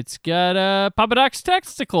 and it's got Papa Doc's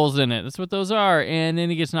testicles in it. That's what those are. And then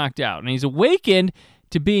he gets knocked out, and he's awakened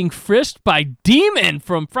to being frisked by Demon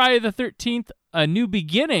from Friday the 13th, A New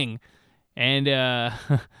Beginning. And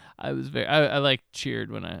I like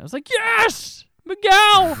cheered when I was like, yes,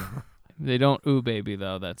 Miguel. They don't ooh baby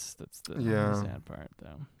though. That's the sad part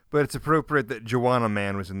though. But it's appropriate that Joanna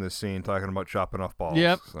Man was in this scene talking about chopping off balls.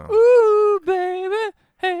 Yep. So. Ooh baby,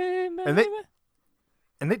 hey baby.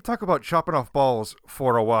 And they talk about chopping off balls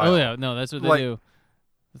for a while. Oh yeah, no, that's what they do.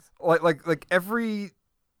 Like every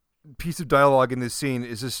piece of dialogue in this scene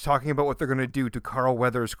is just talking about what they're going to do to Carl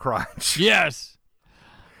Weathers' crotch. Yes.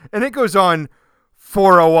 And it goes on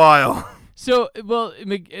for a while. So, well,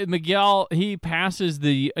 Miguel, he passes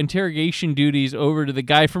the interrogation duties over to the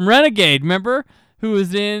guy from Renegade, remember? Who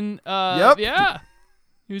was in, Yep. Yeah.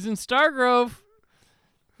 He was in Stargrove.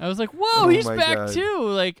 I was like, whoa, he's back God. too.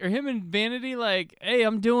 Like, or him and Vanity, like, hey,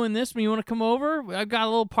 I'm doing this, you want to come over? I've got a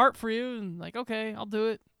little part for you. And like, okay, I'll do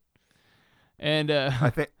it. And,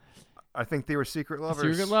 I think they were secret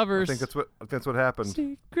lovers. Secret lovers. I think that's what happened.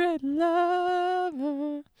 Secret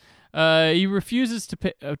lover. He refuses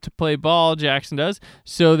to play ball, Jackson does,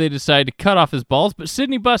 so they decide to cut off his balls. But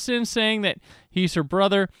Sydney busts in saying that he's her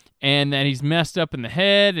brother and that he's messed up in the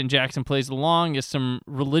head, and Jackson plays along as some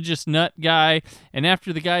religious nut guy. And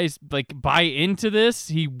after the guys buy into this,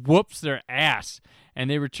 he whoops their ass. And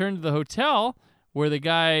they return to the hotel where the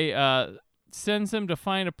guy sends him to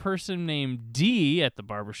find a person named D at the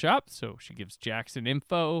barbershop. So she gives Jackson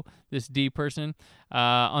info, this D person,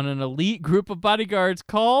 on an elite group of bodyguards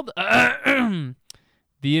called the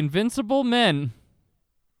Invincible Men.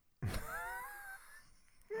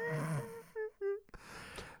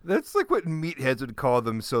 That's like what meatheads would call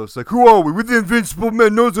themselves. Like, who are we? We're the Invincible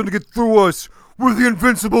Men. No one's going to get through us. We're the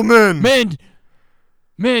Invincible Men.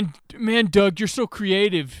 Man, Doug, you're so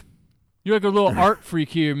creative. You're like a little art freak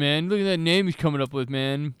here, man. Look at that name he's coming up with,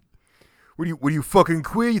 man. What are you fucking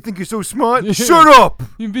queer? You think you're so smart? Shut up!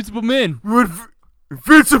 The Invincible Men. We're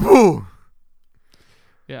invincible!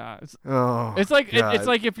 Yeah. It's like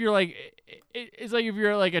if you're like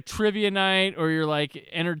a trivia night, or you're like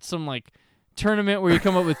entered some like tournament where you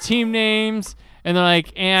come up with team names, and they're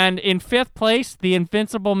like, and in 5th place, the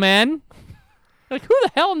Invincible Men. Like, who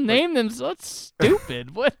the hell named them? So that's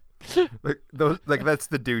stupid. What? Like that's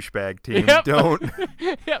the douchebag team. Yep. Don't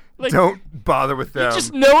Yep. Like, don't bother with them. you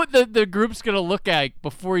just know what the group's gonna look like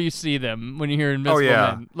before you see them when you hear Invincible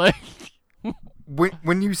Men. Like,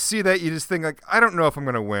 when you see that, you just think like, I don't know if I'm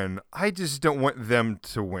gonna win. I just don't want them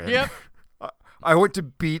to win. Yep. I want to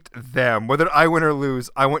beat them. Whether I win or lose,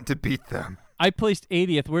 I want to beat them. I placed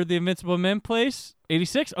 80th. Where did the Invincible Men place?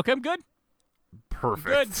 86. Okay, I'm good.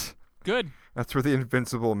 Perfect. Good. That's where the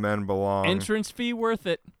Invincible Men belong. Entrance fee worth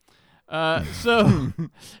it. So.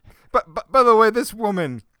 But by the way, this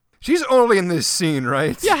woman, she's only in this scene,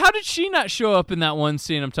 right? Yeah. How did she not show up in that one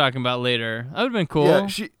scene I'm talking about later? That would have been cool. Yeah.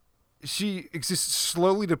 She exists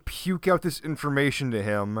slowly to puke out this information to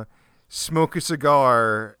him, smoke a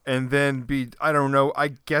cigar, and then be, I don't know, I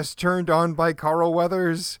guess turned on by Carl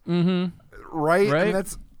Weathers. Mm-hmm. Right? And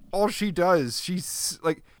that's all she does. She's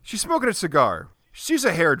smoking a cigar. She's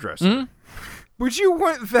a hairdresser. Mm-hmm. Would you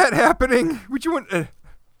want that happening? Would you want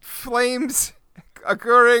flames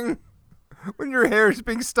occurring when your hair is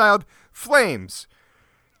being styled? Flames.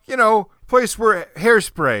 You know, place where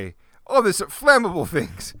hairspray, all this flammable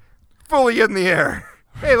things, fully in the air.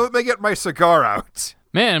 Hey, let me get my cigar out.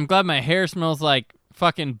 Man, I'm glad my hair smells like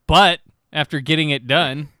fucking butt after getting it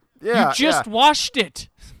done. Yeah, you just washed it.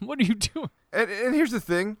 What are you doing? And here's the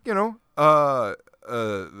thing, you know,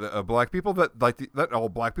 black people not all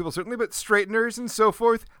black people certainly, but straighteners and so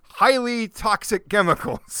forth, highly toxic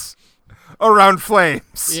chemicals around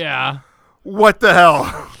flames. Yeah. What the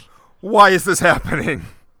hell? Why is this happening?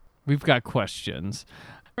 We've got questions.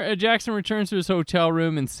 Jackson returns to his hotel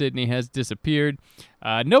room and Sydney has disappeared.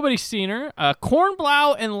 Nobody's seen her.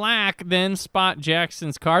 Kornblau and Lack then spot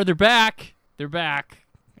Jackson's car. They're back.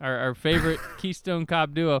 Our favorite Keystone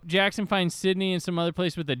Cop duo. Jackson finds Sydney in some other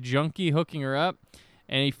place with a junkie hooking her up,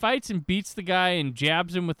 and he fights and beats the guy and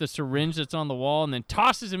jabs him with the syringe that's on the wall and then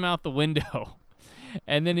tosses him out the window.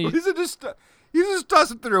 And then he just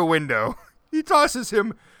tosses him through a window. He tosses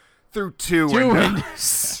him through two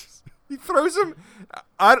windows. He throws him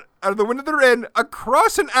out of the window they're in,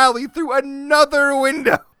 across an alley, through another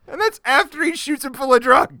window. And that's after he shoots him full of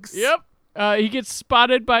drugs. Yep. He gets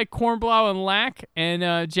spotted by Kornblau and Lack,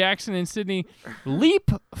 and Jackson and Sydney leap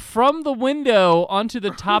from the window onto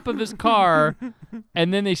the top of his car,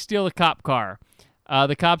 and then they steal a cop car.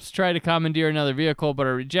 The cops try to commandeer another vehicle, but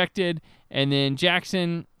are rejected, and then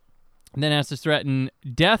Jackson then has to threaten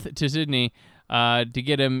death to Sydney to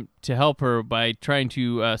get him to help her by trying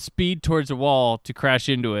to speed towards a wall to crash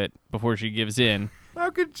into it before she gives in. How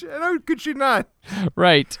could she not?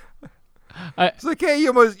 Right. It's like, hey, you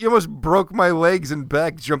almost broke my legs and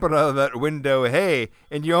back jumping out of that window. Hey,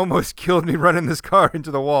 and you almost killed me running this car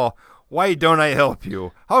into the wall. Why don't I help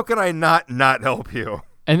you? How can I not help you?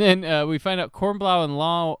 And then we find out Kornblau and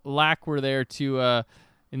Lack were there to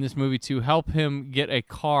in this movie to help him get a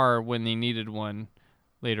car when they needed one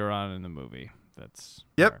later on in the movie. That's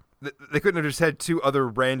yep. They couldn't have just had two other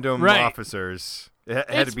random officers. It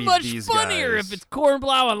had to be these guys. It's much funnier if it's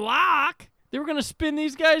Kornblau and Lack. They were going to spin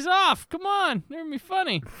these guys off. Come on. They're going to be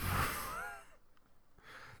funny.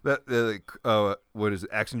 What is it?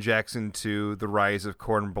 Action Jackson 2, The Rise of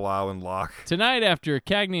Kornblau and Locke. Tonight, after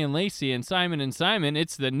Cagney and Lacey and Simon,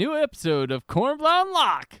 it's the new episode of Kornblau and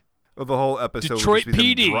Locke. Well, the whole episode Detroit would just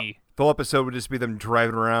be PD. The whole episode would just be them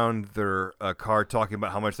driving around their car talking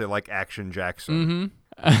about how much they like Action Jackson.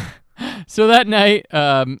 Mm-hmm. So that night,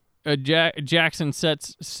 Jackson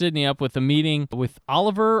sets Sydney up with a meeting with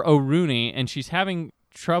Oliver O'Rooney, and she's having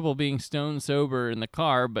trouble being stone sober in the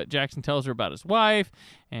car, but Jackson tells her about his wife,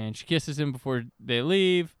 and she kisses him before they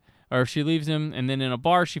leave, or she leaves him, and then in a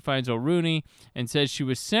bar she finds O'Rooney and says she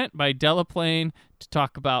was sent by Delaplane to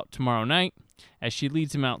talk about tomorrow night. As she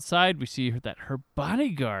leads him outside, we see that her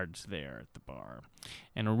bodyguard's there at the bar,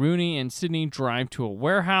 and O'Rooney and Sydney drive to a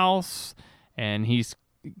warehouse, and he's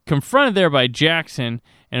confronted there by Jackson,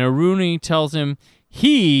 and O'Rooney tells him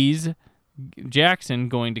he's Jackson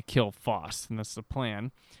going to kill Foss, and that's the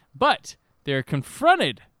plan. But they're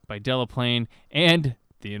confronted by Delaplane and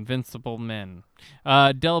the Invincible Men.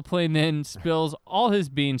 Delaplane then spills all his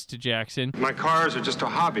beans to Jackson. My cars are just a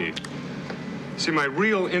hobby. See, my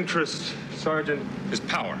real interest, Sergeant, is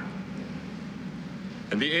power.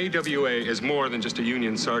 And the AWA is more than just a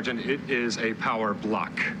union, Sergeant. It is a power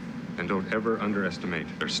block. And don't ever underestimate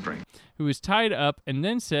their strength. Who is tied up and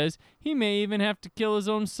then says he may even have to kill his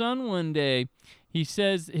own son one day. He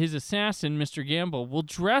says his assassin, Mr. Gamble, will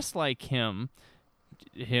dress like him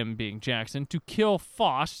being Jackson, to kill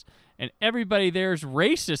Foss, and everybody there is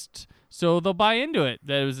racist, so they'll buy into it.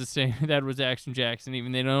 That was the same. That was Action Jackson,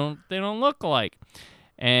 even they don't look alike.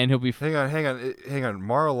 and he'll be. Hang on.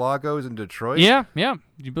 Mar-a-Lago's in Detroit. Yeah. Do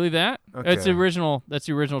you believe that? Okay. That's the original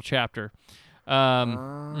chapter.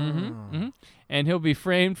 And he'll be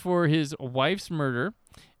framed for his wife's murder,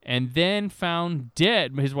 and then found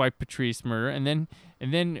dead. His wife Patrice murder, and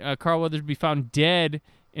then Carl Weathers will be found dead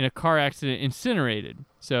in a car accident, incinerated.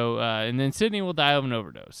 So, and then Sidney will die of an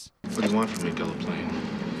overdose. What do you want from me, Delaplane?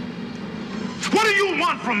 What do you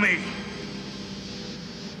want from me?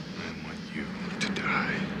 I want you to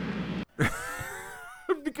die.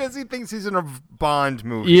 Because he thinks he's in a Bond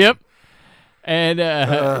movie. Yep. And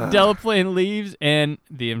Delaplane leaves, and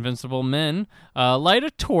the Invincible Men light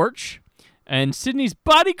a torch. And Sidney's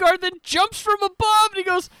bodyguard then jumps from above, and he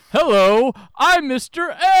goes, "Hello, I'm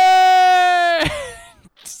Mr. A."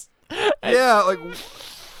 Yeah, like,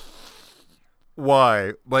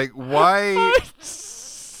 why? Like, why?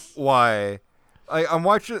 Why? I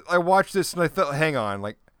watched this and I thought, hang on,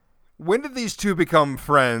 like, when did these two become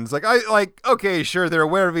friends? Okay, sure, they're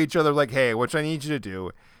aware of each other. Like, hey, what I need you to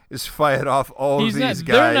do is fight off all of these guys.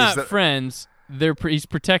 They're not friends. He's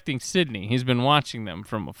protecting Sidney. He's been watching them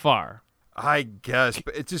from afar. I guess,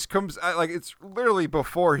 but it just comes it's literally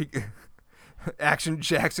before Action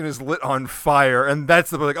Jackson is lit on fire, and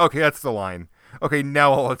that's that's the line. Okay,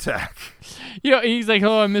 now I'll attack. Yeah, he's like,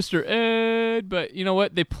 "Hello, I'm Mr. Ed," but you know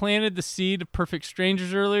what? They planted the seed of Perfect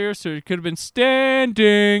Strangers earlier, so it could have been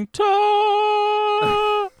standing tall.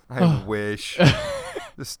 I wish.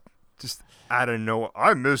 just I don't know.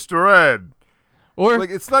 I'm Mr. Ed. Or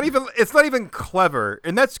like it's not even clever,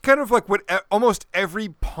 and that's kind of like what almost every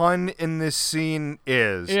pun in this scene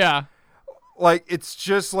is. Yeah. Like it's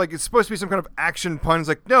just like it's supposed to be some kind of action pun. It's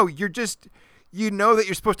like, no, you're just that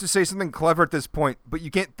you're supposed to say something clever at this point, but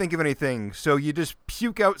you can't think of anything, so you just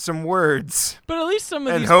puke out some words. But at least some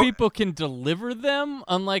of these people can deliver them,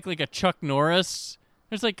 unlike like a Chuck Norris.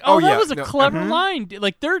 It's like, that was a clever line.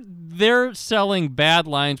 Like they're selling bad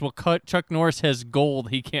lines while Chuck Norris has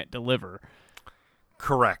gold he can't deliver.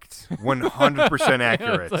 Correct. 100%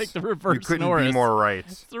 accurate. It's like the reverse You couldn't Norris. be more right.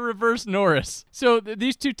 It's the reverse Norris. So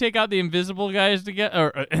these two take out the invisible guys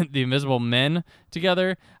together, or the invisible men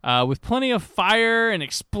together, with plenty of fire and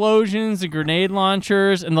explosions and grenade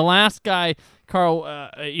launchers. And the last guy, Carl,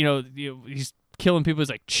 he's killing people. He's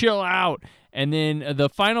like, "Chill out." And then the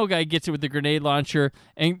final guy gets it with the grenade launcher.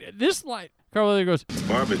 And this line, Carl Weathers goes,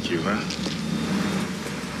 "Barbecue, huh?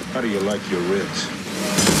 How do you like your ribs?"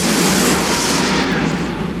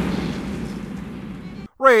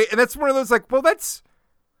 Right, and that's one of those that's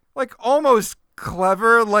like almost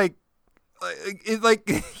clever.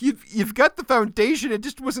 You've got the foundation. It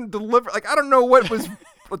just wasn't delivered. Like I don't know what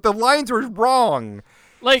the lines were wrong.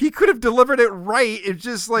 Like he could have delivered it right. It's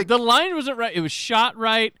just like the line wasn't right. It was shot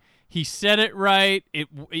right. He said it right. It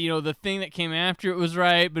the thing that came after it was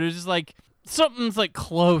right, but it was just like something's like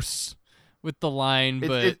close with the line.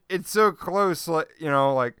 But it's so close. Like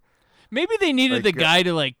maybe they needed the guy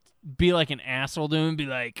to like be like an asshole to him and be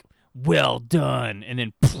like, "Well done," and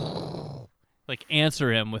then like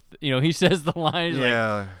answer him with he says the line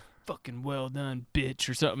like, "Fucking well done, bitch,"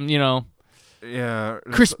 or something. Yeah,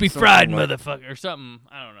 crispy fried motherfucker or something.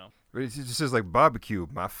 I don't know. But it just says like barbecue,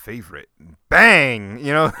 my favorite. Bang,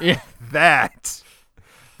 Yeah. That's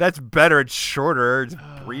better. It's shorter. It's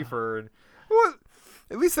briefer. Well,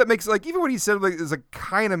 at least that makes even what he said is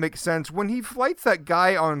kind of makes sense when he lights that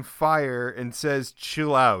guy on fire and says,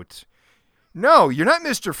 "Chill out." No, you're not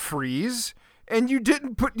Mr. Freeze, and you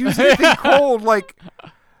didn't use anything cold. Like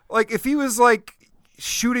if he was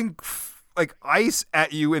shooting ice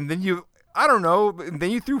at you, and then I don't know, and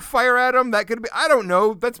then you threw fire at him. That could be. I don't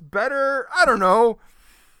know. That's better. I don't know.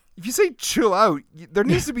 If you say chill out, there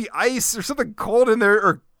needs to be ice or something cold in there,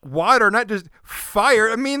 or water, not just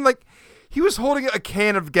fire. I mean, he was holding a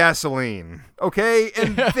can of gasoline, okay?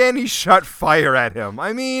 And then he shot fire at him.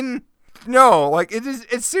 I mean, no,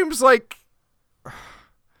 it seems like,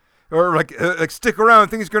 or stick around,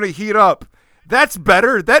 things are going to heat up. That's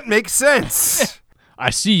better. That makes sense.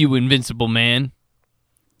 I see you, Invincible Man.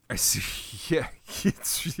 I see. Yeah.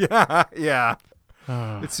 Yeah.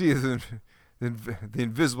 Let's see the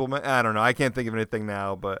Invisible Man. I don't know. I can't think of anything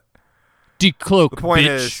now, but. Decloak, the point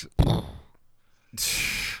bitch.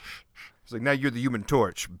 It's like, now you're the Human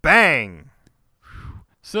Torch. Bang!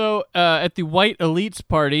 So, at the White Elites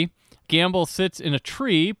party, Gamble sits in a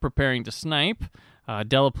tree preparing to snipe.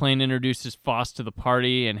 Delaplane introduces Foss to the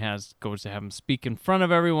party and goes to have him speak in front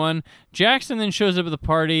of everyone. Jackson then shows up at the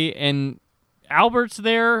party, and Albert's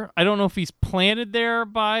there. I don't know if he's planted there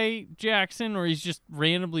by Jackson or he's just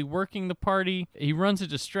randomly working the party. He runs a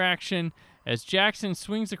distraction as Jackson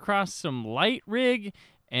swings across some light rig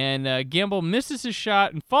And Gamble misses his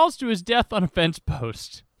shot and falls to his death on a fence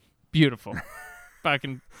post. Beautiful.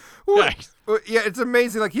 Fucking nice. Yeah, it's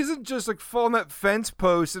amazing. Like, he doesn't just like fall on that fence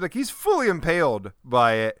post and like he's fully impaled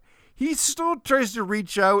by it. He still tries to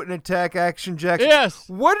reach out and attack Action Jackson. Yes.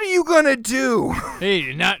 What are you gonna do?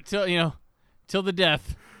 Hey, not till till the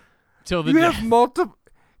death. Till the You death.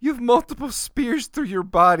 have multiple spears through your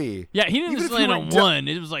body. Yeah, he didn't Even just if you land on weren't one.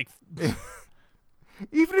 It was like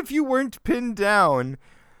even if you weren't pinned down,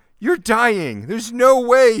 you're dying. There's no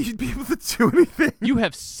way you'd be able to do anything. you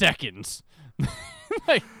have seconds.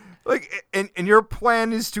 And your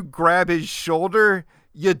plan is to grab his shoulder?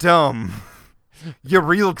 You dumb. You're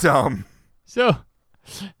real dumb. So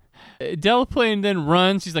Delaplane then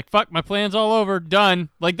runs. He's like, fuck, my plan's all over. Done.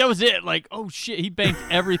 Like, that was it. Like, oh, shit. He banked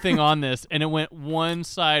everything on this, and it went one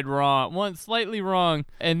side wrong. One slightly wrong.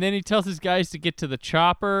 And then he tells his guys to get to the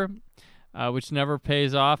chopper, which never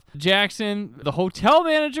pays off. Jackson, the hotel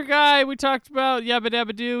manager guy we talked about, yabba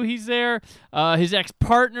dabba doo, he's there. His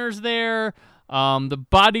ex-partner's there. The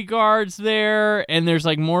bodyguard's there, and there's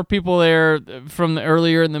like more people there from the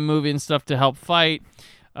earlier in the movie and stuff to help fight.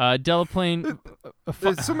 Delaplane.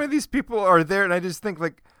 So many of these people are there, and I just think,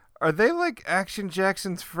 like, are they like Action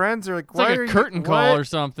Jackson's friends, or like, It's why like are a curtain you, call what? or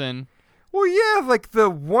something. Well, yeah, like the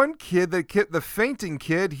one kid, the fainting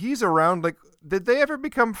kid, he's around. Like, did they ever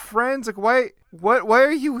become friends? Like, why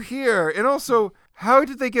are you here? And also, how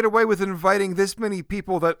did they get away with inviting this many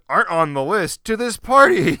people that aren't on the list to this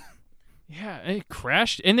party? Yeah, it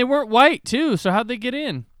crashed, and they weren't white too. So how'd they get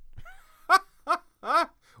in?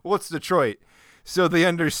 Well, it's Detroit, so they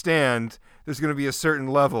understand there's going to be a certain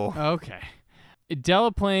level. Okay,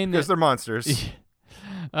 Delaplane. Because they're monsters.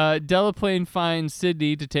 Delaplane finds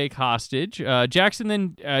Sydney to take hostage. Jackson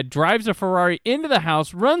then drives a Ferrari into the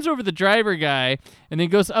house, runs over the driver guy, and then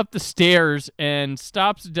goes up the stairs and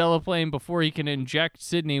stops Delaplane before he can inject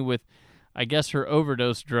Sydney with, I guess, her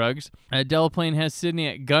overdose drugs. Delaplane has Sydney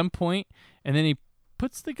at gunpoint, and then he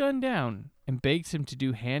puts the gun down and begs him to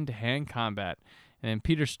do hand-to-hand combat. And then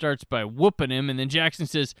Peter starts by whooping him, and then Jackson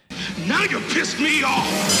says, Now you pissed me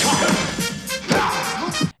off!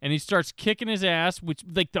 and he starts kicking his ass, which,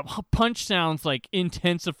 like, the punch sounds, like,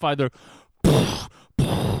 intensify. They're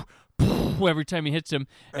every time he hits him.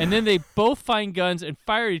 And then they both find guns and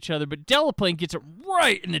fire at each other, but Delaplane gets it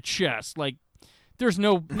right in the chest. Like, there's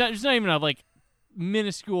not even a, like,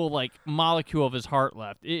 minuscule, like, molecule of his heart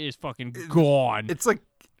left. It is fucking gone. It's like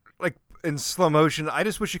in slow motion. I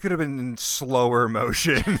just wish it could have been in slower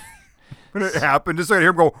motion when it happened. Just like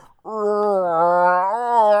hear him go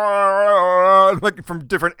like from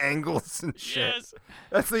different angles and shit. Yes.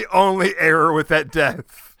 That's the only error with that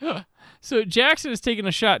death. So Jackson is taking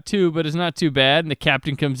a shot too, but it's not too bad. And the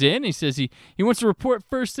captain comes in. He says he wants to report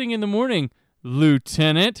first thing in the morning,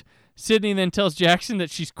 Lieutenant. Sydney then tells Jackson that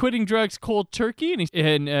she's quitting drugs cold turkey,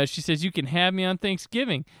 and she says, you can have me on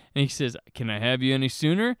Thanksgiving. And he says, can I have you any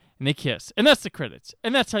sooner? And they kiss. And that's the credits.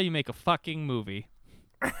 And that's how you make a fucking movie.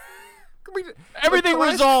 Everything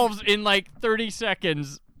resolves in like 30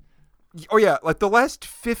 seconds. Oh, yeah. Like the last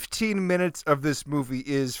 15 minutes of this movie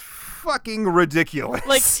is fucking ridiculous.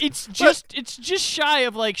 Like, it's just shy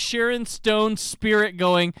of like Sharon Stone's spirit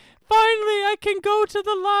going, finally, I can go to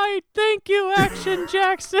the light. Thank you, Action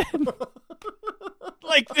Jackson.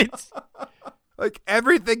 Like, it's... Like,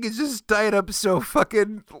 everything is just tied up so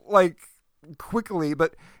fucking, like, quickly.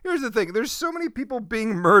 But here's the thing. There's so many people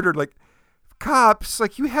being murdered. Like, cops,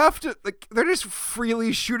 like, you have to... Like, they're just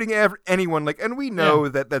freely shooting anyone. Like, and we know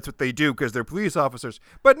that that's what they do because they're police officers.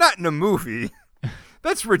 But not in a movie.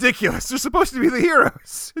 That's ridiculous. They're supposed to be the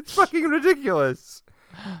heroes. It's fucking ridiculous.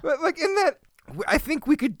 But, like, in that... I think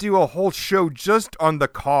we could do a whole show just on the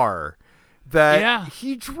car that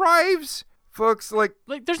he drives, folks. Like,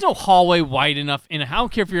 there's no hallway wide enough I don't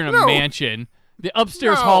care if you're in a mansion. The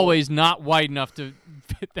upstairs hallway is not wide enough to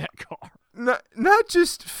fit that car. Not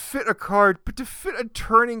just fit a car, but to fit a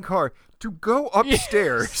turning car to go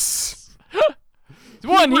upstairs. Yes.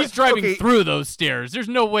 He's driving through those stairs. There's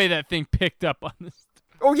no way that thing picked up on this.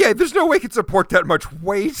 Oh, yeah, there's no way it can support that much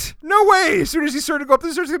weight. No way. As soon as he started to go up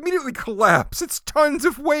the stairs, he immediately collapsed. It's tons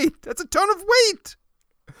of weight. That's a ton of weight.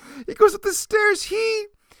 He goes up the stairs.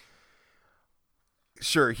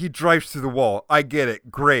 Sure, he drives through the wall. I get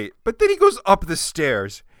it. Great. But then he goes up the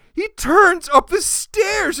stairs. He turns up the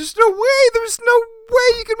stairs. There's no way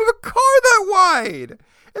you can move a car that wide. And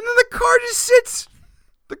then the car just sits.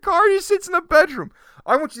 The car just sits in the bedroom.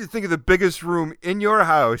 I want you to think of the biggest room in your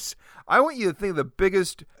house. I want you to think of the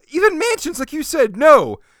biggest, even mansions, like you said.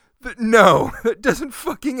 No, that doesn't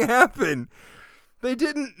fucking happen.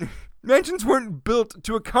 Mansions weren't built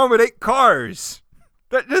to accommodate cars.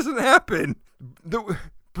 That doesn't happen.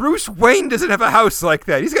 Bruce Wayne doesn't have a house like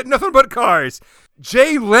that. He's got nothing but cars.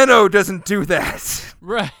 Jay Leno doesn't do that.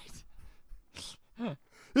 Right.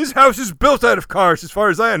 His house is built out of cars, as far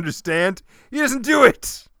as I understand. He doesn't do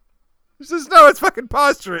it. He says, no, it's fucking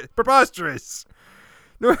preposterous.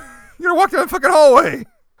 No, you're gonna walk down the fucking hallway.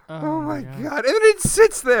 Oh my God. And then it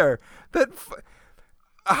sits there.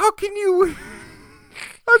 How could you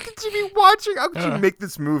be watching? How could you make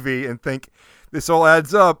this movie and think this all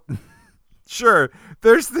adds up? Sure,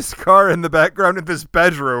 there's this car in the background in this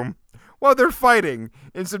bedroom while they're fighting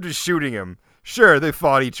instead of just shooting him. Sure, they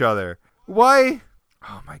fought each other. Why?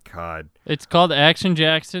 Oh my God. It's called Action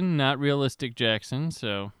Jackson, not Realistic Jackson,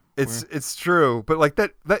 so... It's true, but like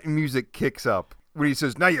that music kicks up when he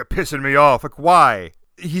says, now you're pissing me off. Like, why?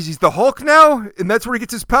 He's the Hulk now? And that's where he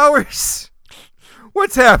gets his powers?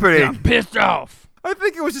 What's happening? I'm pissed off. I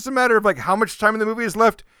think it was just a matter of like how much time in the movie is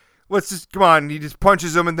left. Let's just, come on, he just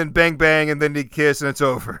punches him and then bang bang and then they kiss and it's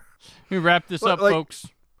over. We wrap this up, folks.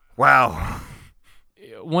 Wow.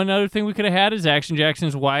 One other thing we could have had is Action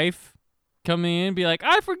Jackson's wife coming in and be like,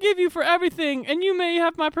 I forgive you for everything, and you may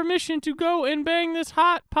have my permission to go and bang this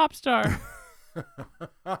hot pop star.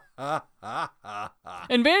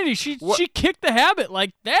 And Vanity, she kicked the habit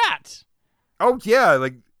like that. Oh, yeah,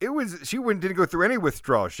 like, she didn't go through any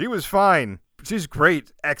withdrawal. She was fine. She's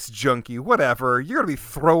great, ex-junkie, whatever. You're going to be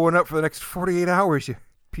throwing up for the next 48 hours, you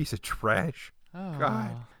piece of trash. Oh. God.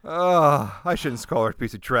 Oh, I shouldn't call her a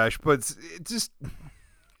piece of trash, but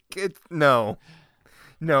no.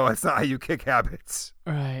 No, that's not how you kick habits.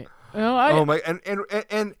 Right. Oh my,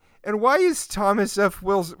 and why is Thomas F.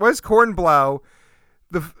 Wilson, why is Kornblau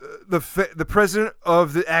the president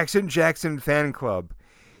of the Action Jackson fan club?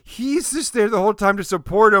 He's just there the whole time to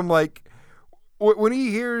support him. Like, when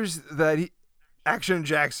he hears that Action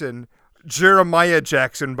Jackson, Jeremiah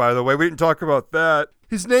Jackson, by the way, we didn't talk about that.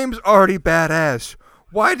 His name's already badass.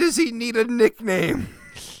 Why does he need a nickname?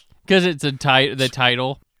 Because it's the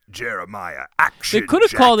title. Jeremiah Action They could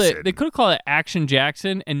have called Jackson. it. They could have called it Action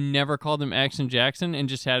Jackson and never called him Action Jackson and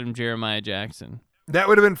just had him Jeremiah Jackson. That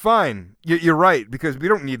would have been fine. You're right, because we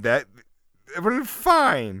don't need that. It would have been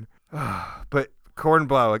fine. But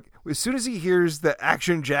Kornblau, like, as soon as he hears that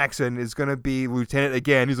Action Jackson is going to be lieutenant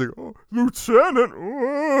again, he's like, oh, lieutenant.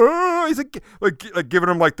 Oh. He's like giving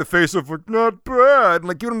him like the face of like, not bad, and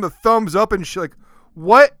like giving him the thumbs up and shit. Like,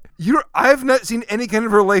 what? I've not seen any kind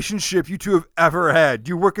of relationship you two have ever had.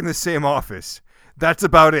 You work in the same office. That's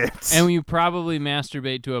about it. And you probably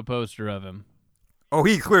masturbate to a poster of him. Oh,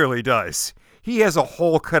 he clearly does. He has a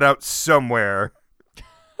hole cut out somewhere.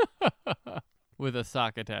 With a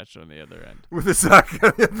sock attached on the other end. With a sock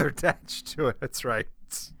attached to it. That's right.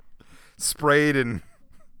 Sprayed in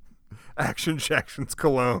Action Jackson's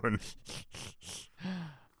cologne.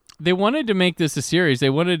 They wanted to make this a series.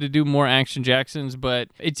 They wanted to do more Action Jacksons, but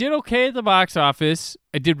it did okay at the box office.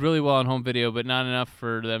 It did really well on home video, but not enough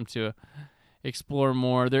for them to explore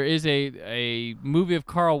more. There is a movie of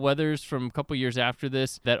Carl Weathers from a couple years after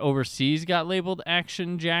this that overseas got labeled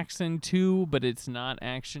Action Jackson 2, but it's not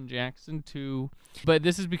Action Jackson 2. But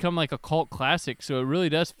this has become like a cult classic, so it really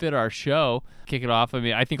does fit our show. Kick it off. I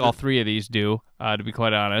mean, I think all three of these do, to be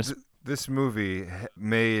quite honest. This movie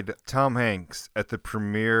made Tom Hanks at the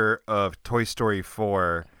premiere of Toy Story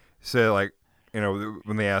 4 say, like, you know,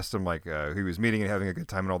 when they asked him, like, who he was meeting and having a good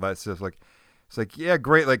time and all that stuff, like, it's like, yeah,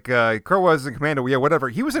 great, like, Carl was in Commando, yeah, whatever.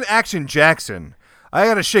 He was an Action Jackson. I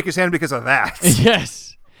gotta shake his hand because of that.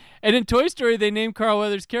 Yes. And in Toy Story, they named Carl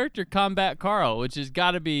Weathers' character Combat Carl, which has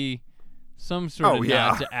got to be some sort of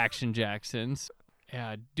nod to Action Jacksons.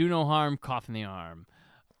 Yeah, do no harm, cough in the arm.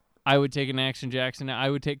 I would take an Action Jackson now.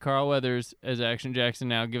 I would take Carl Weathers as Action Jackson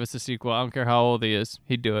now. Give us a sequel. I don't care how old he is.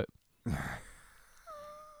 He'd do it.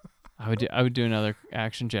 I would do another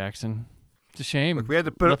Action Jackson. It's a shame. Look, we had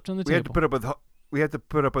to put up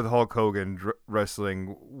with Hulk Hogan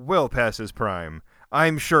wrestling well past his prime.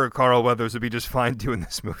 I'm sure Carl Weathers would be just fine doing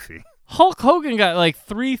this movie. Hulk Hogan got like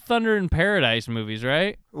 3 Thunder in Paradise movies,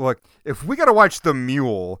 right? Look, if we got to watch The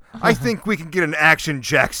Mule, I think we can get an Action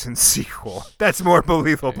Jackson sequel. That's more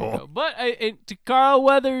believable. But to Carl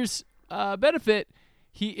Weathers' benefit,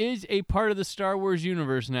 he is a part of the Star Wars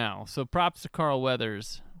universe now. So props to Carl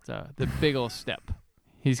Weathers. It's the big old step.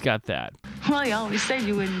 He's got that. Well, you always said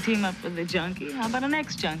you wouldn't team up with a junkie. How about an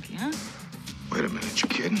ex-junkie, huh? Wait a minute, you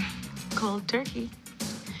kidding? Cold turkey.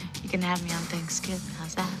 You can have me on Thanksgiving.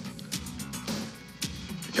 How's that?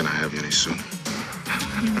 Can I have you any sooner?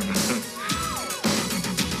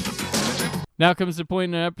 Now comes the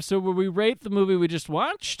point in an episode where we rate the movie we just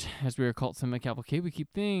watched. As we are Cult Cinema Cavalcade, we keep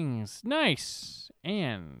things nice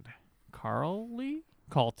and Carly.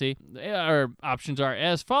 culty. Our options are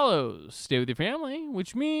as follows: stay with your family,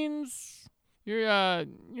 which means you're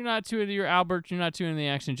not too into your Albert, you're not too into the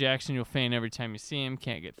Action Jackson. You'll faint every time you see him.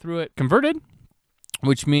 Can't get through it. Converted,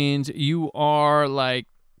 which means you are like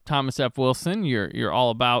Thomas F. Wilson. You're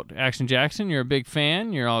all about Action Jackson. You're a big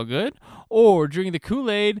fan. You're all good. Or drinking the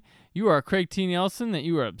Kool-Aid, you are Craig T. Nelson, that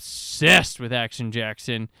you are obsessed with Action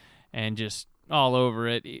Jackson and just all over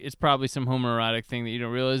it. It's probably some homoerotic thing that you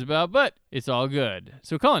don't realize about, but it's all good.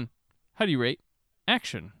 So, Cullen, how do you rate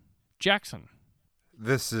Action Jackson?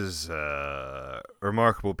 This is a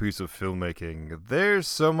remarkable piece of filmmaking. There's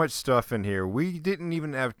so much stuff in here. We didn't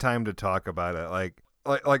even have time to talk about it. Like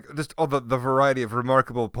just all the variety of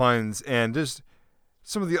remarkable puns and just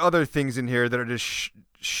some of the other things in here that are just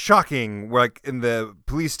shocking. Like in the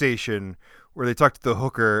police station where they talk to the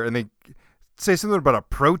hooker and they say something about a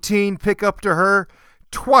protein pickup to her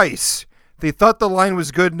twice. They thought the line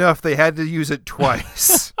was good enough. They had to use it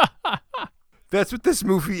twice. That's what this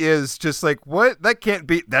movie is. Just like, what? That can't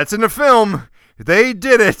be. That's in a film. They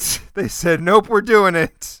did it. They said, nope, we're doing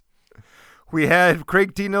it. We had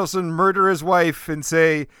Craig T. Nelson murder his wife and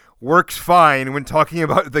say, works fine when talking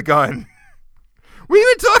about the gun. We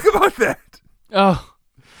even talk about that. Oh.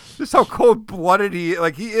 Just how cold-blooded he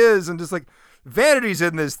is, and just like vanity's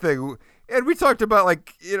in this thing. And we talked about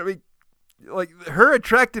like her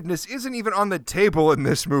attractiveness isn't even on the table in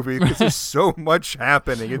this movie because there's so much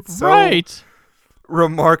happening. It's so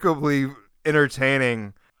remarkably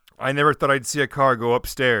entertaining. I never thought I'd see a car go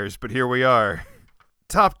upstairs, but here we are.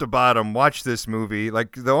 Top to bottom, watch this movie.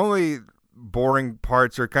 Like, the only boring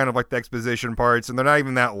parts are kind of like the exposition parts, and they're not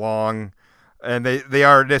even that long. And they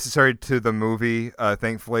are necessary to the movie,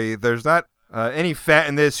 thankfully. There's not any fat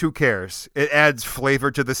in this. Who cares? It adds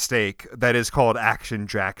flavor to the steak that is called Action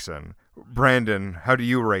Jackson. Brandon, how do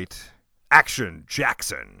you rate Action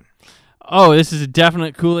Jackson? Oh, this is a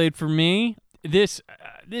definite Kool-Aid for me. This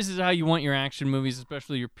is how you want your action movies,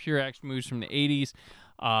 especially your pure action movies from the 80s.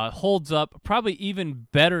 Holds up probably even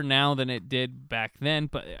better now than it did back then,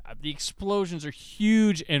 but the explosions are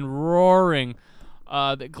huge and roaring.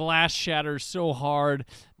 The glass shatters so hard.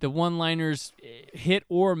 The one-liners hit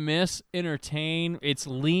or miss, entertain. It's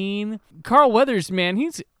lean. Carl Weathers, man,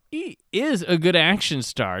 he is a good action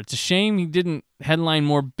star. It's a shame he didn't headline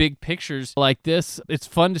more big pictures like this. It's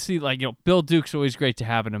fun to see, Bill Duke's always great to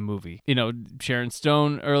have in a movie. Sharon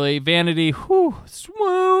Stone, early Vanity,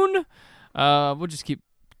 swoon. We'll just keep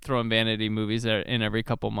throwing Vanity movies in every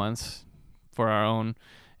couple months for our own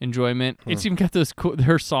enjoyment. It's even got those cool,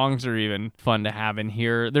 her songs are even fun to have in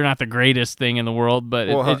here. They're not the greatest thing in the world, but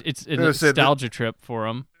it's a nostalgia trip for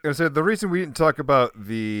them. The reason we didn't talk about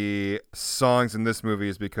the songs in this movie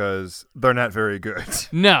is because they're not very good.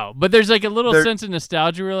 No, but there's like a little sense of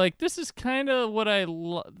nostalgia where this is kind of what I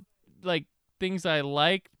like, things I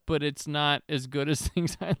like, but it's not as good as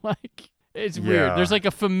things I like. It's weird. There's like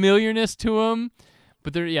a familiarness to them.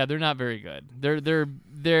 But they're not very good.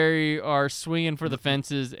 They are swinging for the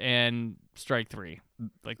fences and strike three.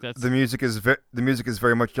 Like that's the music is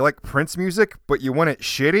very much, you like Prince music, but you want it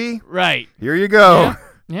shitty. Right. Here you go.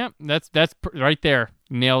 Yeah. That's right there.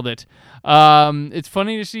 Nailed it. It's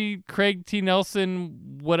funny to see Craig T.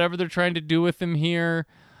 Nelson, whatever they're trying to do with him here,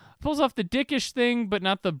 pulls off the dickish thing, but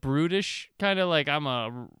not the brutish kind of like I'm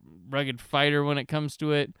a rugged fighter when it comes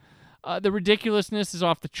to it. The ridiculousness is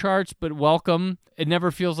off the charts, but welcome. It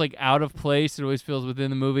never feels like out of place. It always feels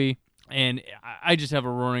within the movie, and I just have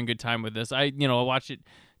a roaring good time with this. I watched it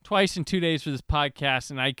twice in 2 days for this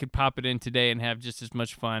podcast, and I could pop it in today and have just as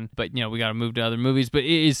much fun. But we got to move to other movies. But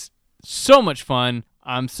it is so much fun.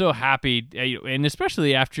 I'm so happy, and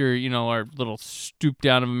especially after our little stoop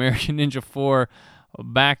down of American Ninja 4,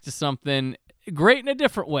 back to something great in a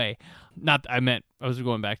different way. I was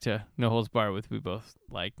going back to No Holds Barred, which we both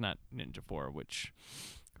like, not Ninja 4, which...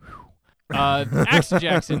 Action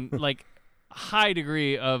Jackson, like, high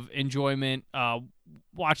degree of enjoyment.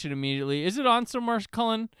 Watch it immediately. Is it on somewhere,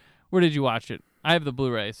 Cullen? Where did you watch it? I have the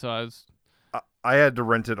Blu-ray, so I had to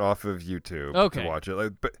rent it off of YouTube to watch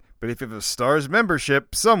it. But if you have a Starz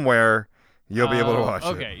membership somewhere, you'll be able to watch it.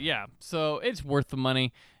 Okay, yeah. So it's worth the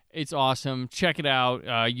money. It's awesome. Check it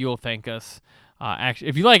out. You'll thank us.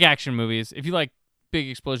 If you like action movies, if you like big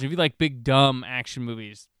explosions, if you like big dumb action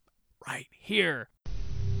movies, right here.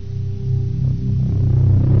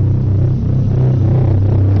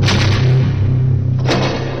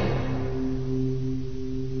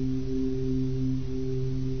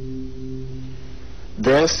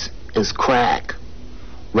 This is crack,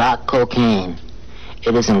 rock cocaine.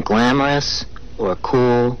 It isn't glamorous or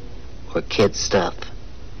cool or kid stuff.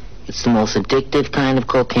 It's the most addictive kind of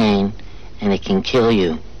cocaine, and it can kill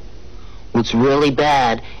you. What's really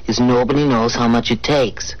bad is nobody knows how much it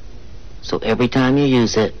takes. So every time you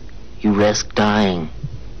use it, you risk dying.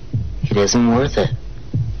 It isn't worth it.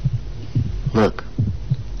 Look,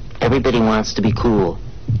 everybody wants to be cool.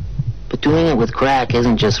 But doing it with crack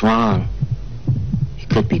isn't just wrong. It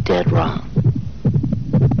could be dead wrong.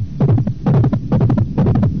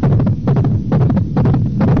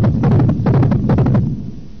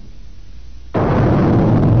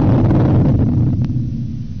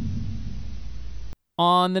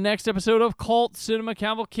 On the next episode of Cult Cinema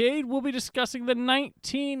Cavalcade, we'll be discussing the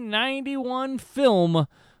 1991 film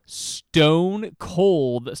Stone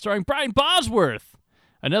Cold, starring Brian Bosworth,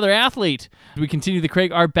 another athlete. We continue the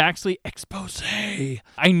Craig R. Baxley expose.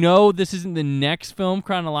 I know this isn't the next film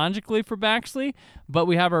chronologically for Baxley, but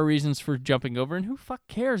we have our reasons for jumping over, and who fuck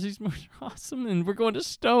cares? These movies are awesome, and we're going to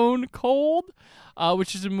Stone Cold,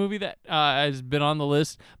 which is a movie that has been on the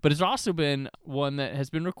list, but it's also been one that has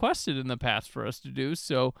been requested in the past for us to do,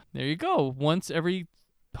 so there you go. Once every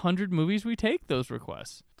 100 movies, we take those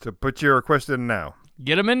requests. So put your request in now.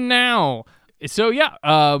 Get them in now. So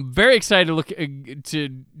yeah, very excited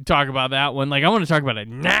to talk about that one. Like, I want to talk about it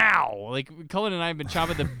now. Like, Cullen and I have been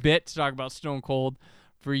chopping the bit to talk about Stone Cold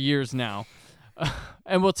for years now,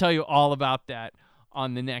 and we'll tell you all about that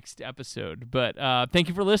on the next episode. But thank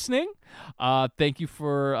you for listening. Thank you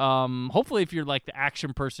for hopefully, if you're like the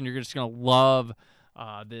action person, you're just gonna love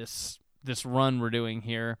this run we're doing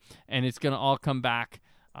here, and it's gonna all come back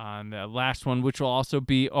on the last one, which will also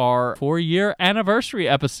be our 4-year anniversary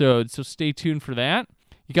episode. So stay tuned for that.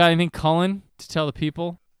 You got anything, Cullen, to tell the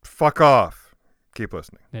people? Fuck off. Keep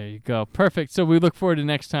listening. There you go. Perfect. So we look forward to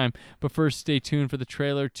next time. But first, stay tuned for the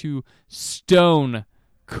trailer to Stone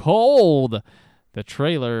Cold, the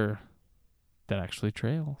trailer that actually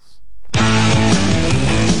trails. The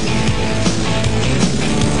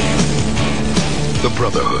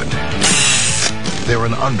Brotherhood. They're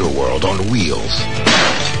an underworld on wheels.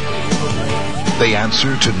 They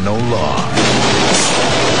answer to no law.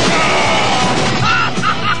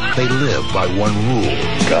 They live by one rule.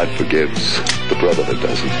 God forgives, the Brotherhood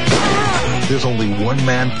doesn't. There's only one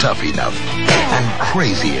man tough enough and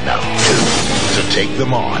crazy enough to take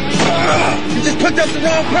them on. You just picked up the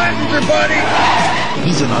wrong passenger, buddy!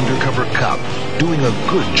 He's an undercover cop doing a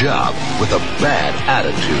good job with a bad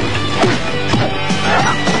attitude.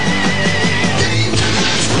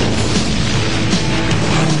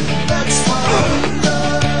 That's why you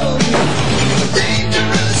love me.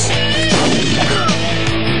 Dangerous.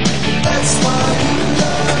 That's why you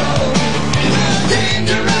love me.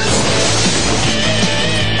 Dangerous.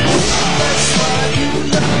 That's why you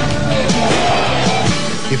love me.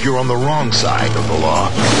 If you're on the wrong side of the law,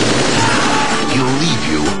 he'll leave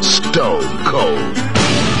you stone cold.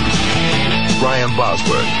 Brian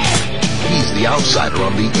Bosworth. He's the outsider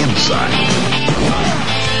on the inside.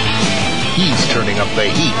 He's turning up the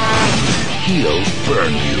heat. He'll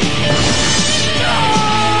burn you.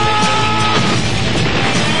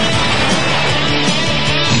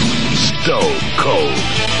 Stone Cold.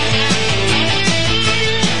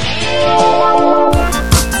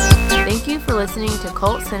 Thank you for listening to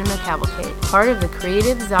Cult Cinema Cavalcade, part of the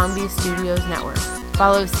Creative Zombie Studios Network.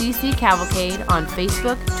 Follow CC Cavalcade on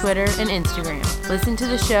Facebook, Twitter, and Instagram. Listen to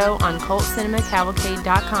the show on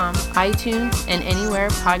CultCinemaCavalcade.com, iTunes, and anywhere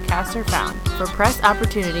podcasts are found. For press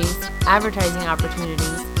opportunities, advertising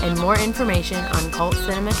opportunities, and more information on Cult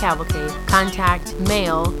Cinema Cavalcade, contact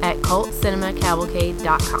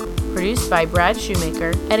mail@CultCinemaCavalcade.com. Produced by Brad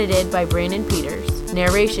Shoemaker, edited by Brandon Peters,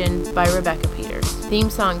 narration by Rebecca Peters. Theme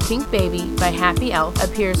song Pink Baby by Happy Elf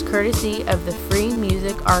appears courtesy of the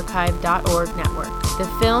freemusicarchive.org network. The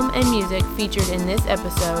film and music featured in this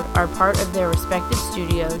episode are part of their respective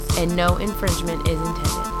studios, and no infringement is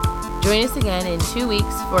intended. Join us again in 2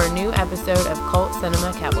 weeks for a new episode of Cult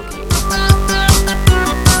Cinema Cavalcade.